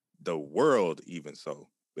 the world even so,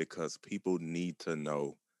 because people need to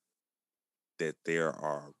know that there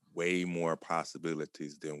are way more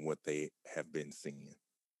possibilities than what they have been seeing.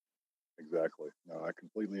 Exactly. No, I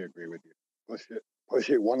completely agree with you. Push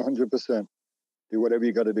it 100%. Do whatever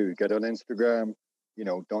you got to do. Get on Instagram.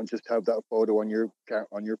 Don't just have that photo on your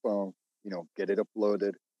phone. Get it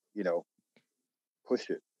uploaded. Push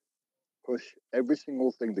it. Push every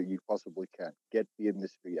single thing that you possibly can. Get the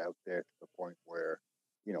industry out there to the point where,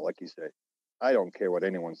 like you say, I don't care what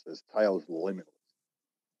anyone says. Tile's limitless.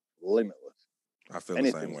 Limitless. I feel the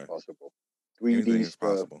same Anything's way. possible. Anything 3D is stuff.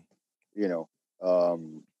 possible.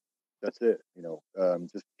 That's it.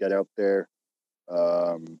 Just get out there.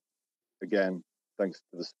 Again, thanks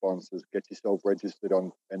to the sponsors. Get yourself registered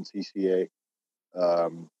on NCCA.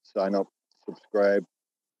 Sign up, subscribe,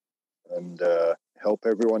 and help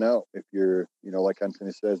everyone out. If you're, like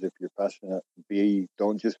Anthony says, if you're passionate,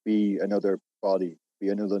 don't just be another body, be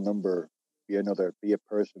another number, be a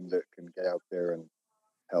person that can get out there and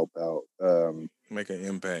help out. Make an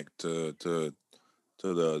impact to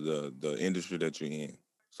the industry that you're in.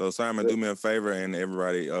 So Simon, do me a favor, and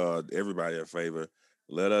everybody a favor.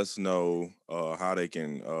 Let us know how they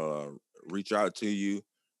can reach out to you.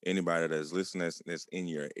 Anybody that's listening that's in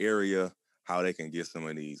your area, how they can get some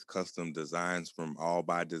of these custom designs from All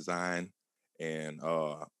by Design, and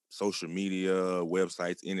social media,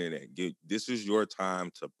 websites, internet. This is your time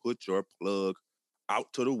to put your plug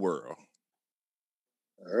out to the world.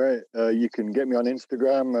 All right. You can get me on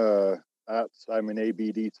Instagram at Simon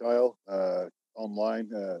ABD Tile. Online,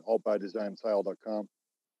 allbydesignTile.com.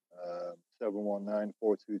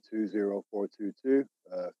 719-422-0422.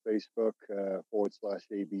 Facebook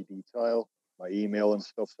 /ABD Tile. My email and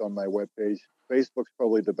stuff's on my webpage. Facebook's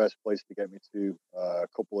probably the best place to get me to. A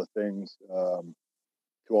couple of things to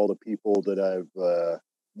all the people that I've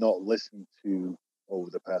not listened to over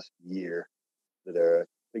the past year that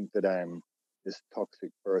think that I'm this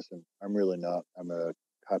toxic person. I'm really not. I'm a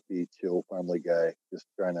happy, chill family guy, just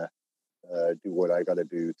trying to do what I got to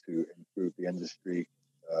do to improve the industry,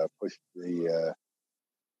 push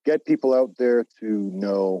get people out there to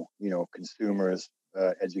know, consumers,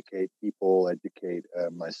 educate people, educate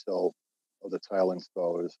myself, other tile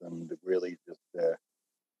installers, and really just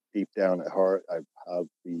deep down at heart, I have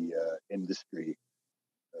the industry.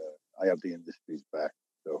 I have the industry's back.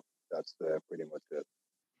 So that's pretty much it.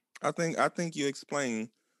 I think you explained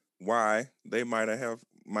why they might have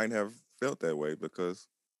felt that way, because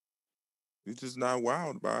you're just not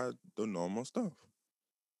wowed by the normal stuff.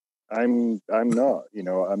 I'm not.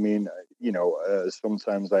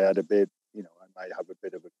 Sometimes I had a bit. I might have a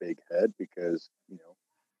bit of a big head because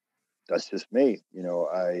that's just me.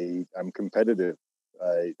 I'm competitive.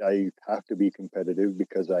 I have to be competitive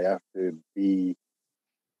because I have to be.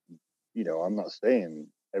 I'm not saying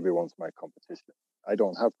everyone's my competition. I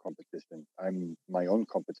don't have competition. I'm my own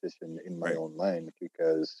competition in my own lane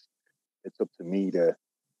because it's up to me to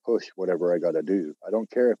push whatever I got to do. I don't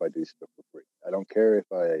care if I do stuff for free. I don't care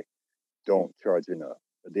if I don't charge enough.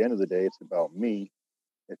 At the end of the day, it's about me.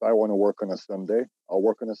 If I want to work on a Sunday, I'll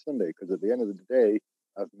work on a Sunday because at the end of the day,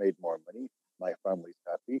 I've made more money. My family's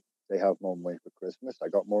happy. They have more money for Christmas. I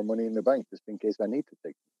got more money in the bank just in case I need to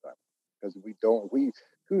take some time. Because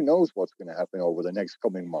who knows what's going to happen over the next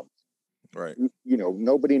coming months. Right.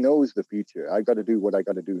 Nobody knows the future. I got to do what I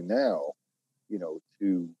got to do now,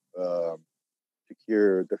 to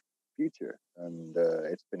secure the future. And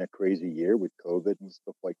it's been a crazy year with COVID and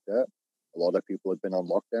stuff like that. A lot of people have been on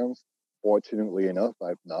lockdowns. Fortunately enough,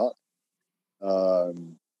 I've not.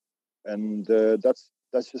 And that's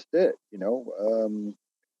just it.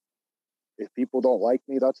 If people don't like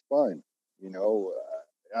me, that's fine.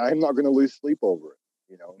 I'm not going to lose sleep over it.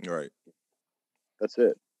 Right. That's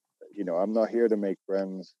it. I'm not here to make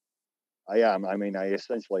friends. I am. I mean, I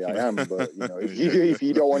am. But if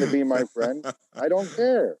you don't want to be my friend, I don't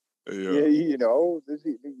care. Yeah.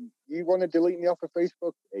 You want to delete me off of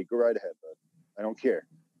Facebook? Hey, go right ahead, bud. I don't care.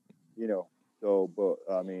 So, but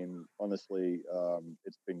I mean, honestly,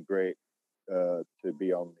 it's been great to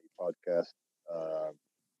be on the podcast.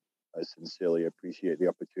 I sincerely appreciate the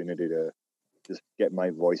opportunity to just get my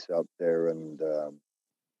voice out there and,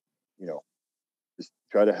 just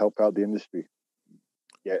try to help out the industry.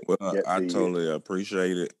 I totally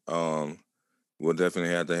appreciate it. We'll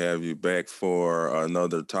definitely have to have you back for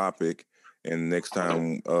another topic. And next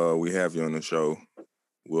time we have you on the show,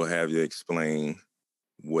 we'll have you explain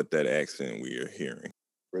what that accent we are hearing.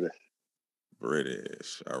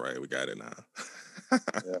 British. All right, we got it now.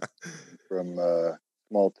 Yeah. From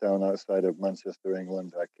small town outside of Manchester,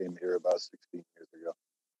 England. I came here about 16 years ago.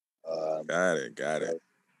 Got it.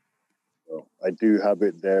 So I do have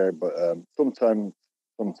it there, but sometimes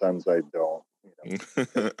I don't.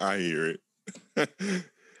 I hear it.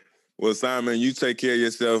 Well, Simon, you take care of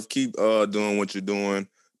yourself. Keep doing what you're doing.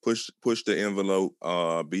 Push the envelope.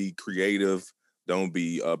 Be creative. Don't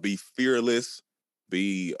be fearless.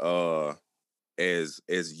 Be as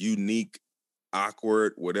unique,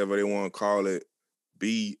 awkward, whatever they want to call it.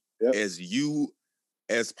 Be as you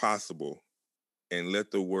as possible, and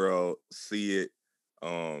let the world see it.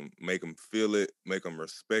 Make them feel it. Make them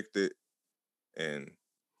respect it, and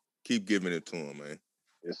keep giving it to them, man.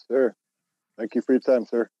 Yes, sir. Thank you for your time,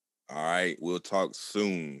 sir. All right, we'll talk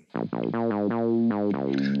soon. The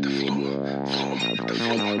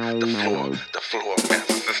floor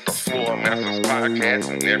masters. It's the Floor Masters podcast,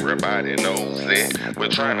 and everybody knows it. We're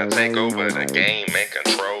trying to take over the game and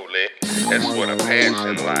control it. That's where the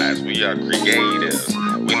passion lies. We are creators.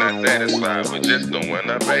 We're not satisfied with just doing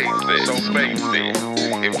the basics. So face it,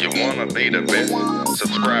 if you want to be the best,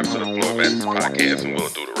 subscribe to the Floor Masters podcast, and we'll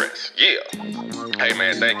do the rest. Yeah. Hey,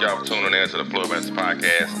 man, thank y'all for tuning in to the Floor Masters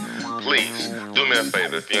podcast. Please, do me a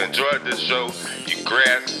favor. If you enjoyed this show, you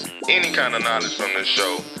grasp any kind of knowledge from this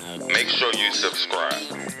show, make sure you subscribe.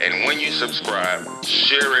 And when you subscribe,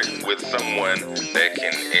 share it with someone that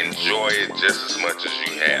can enjoy it just as much as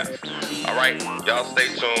you have. All right, y'all stay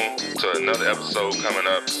tuned to another episode coming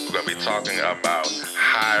up. We're going to be talking about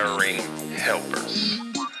hiring helpers.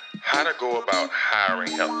 How to go about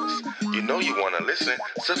hiring helpers. You know you want to listen.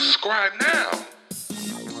 Subscribe now.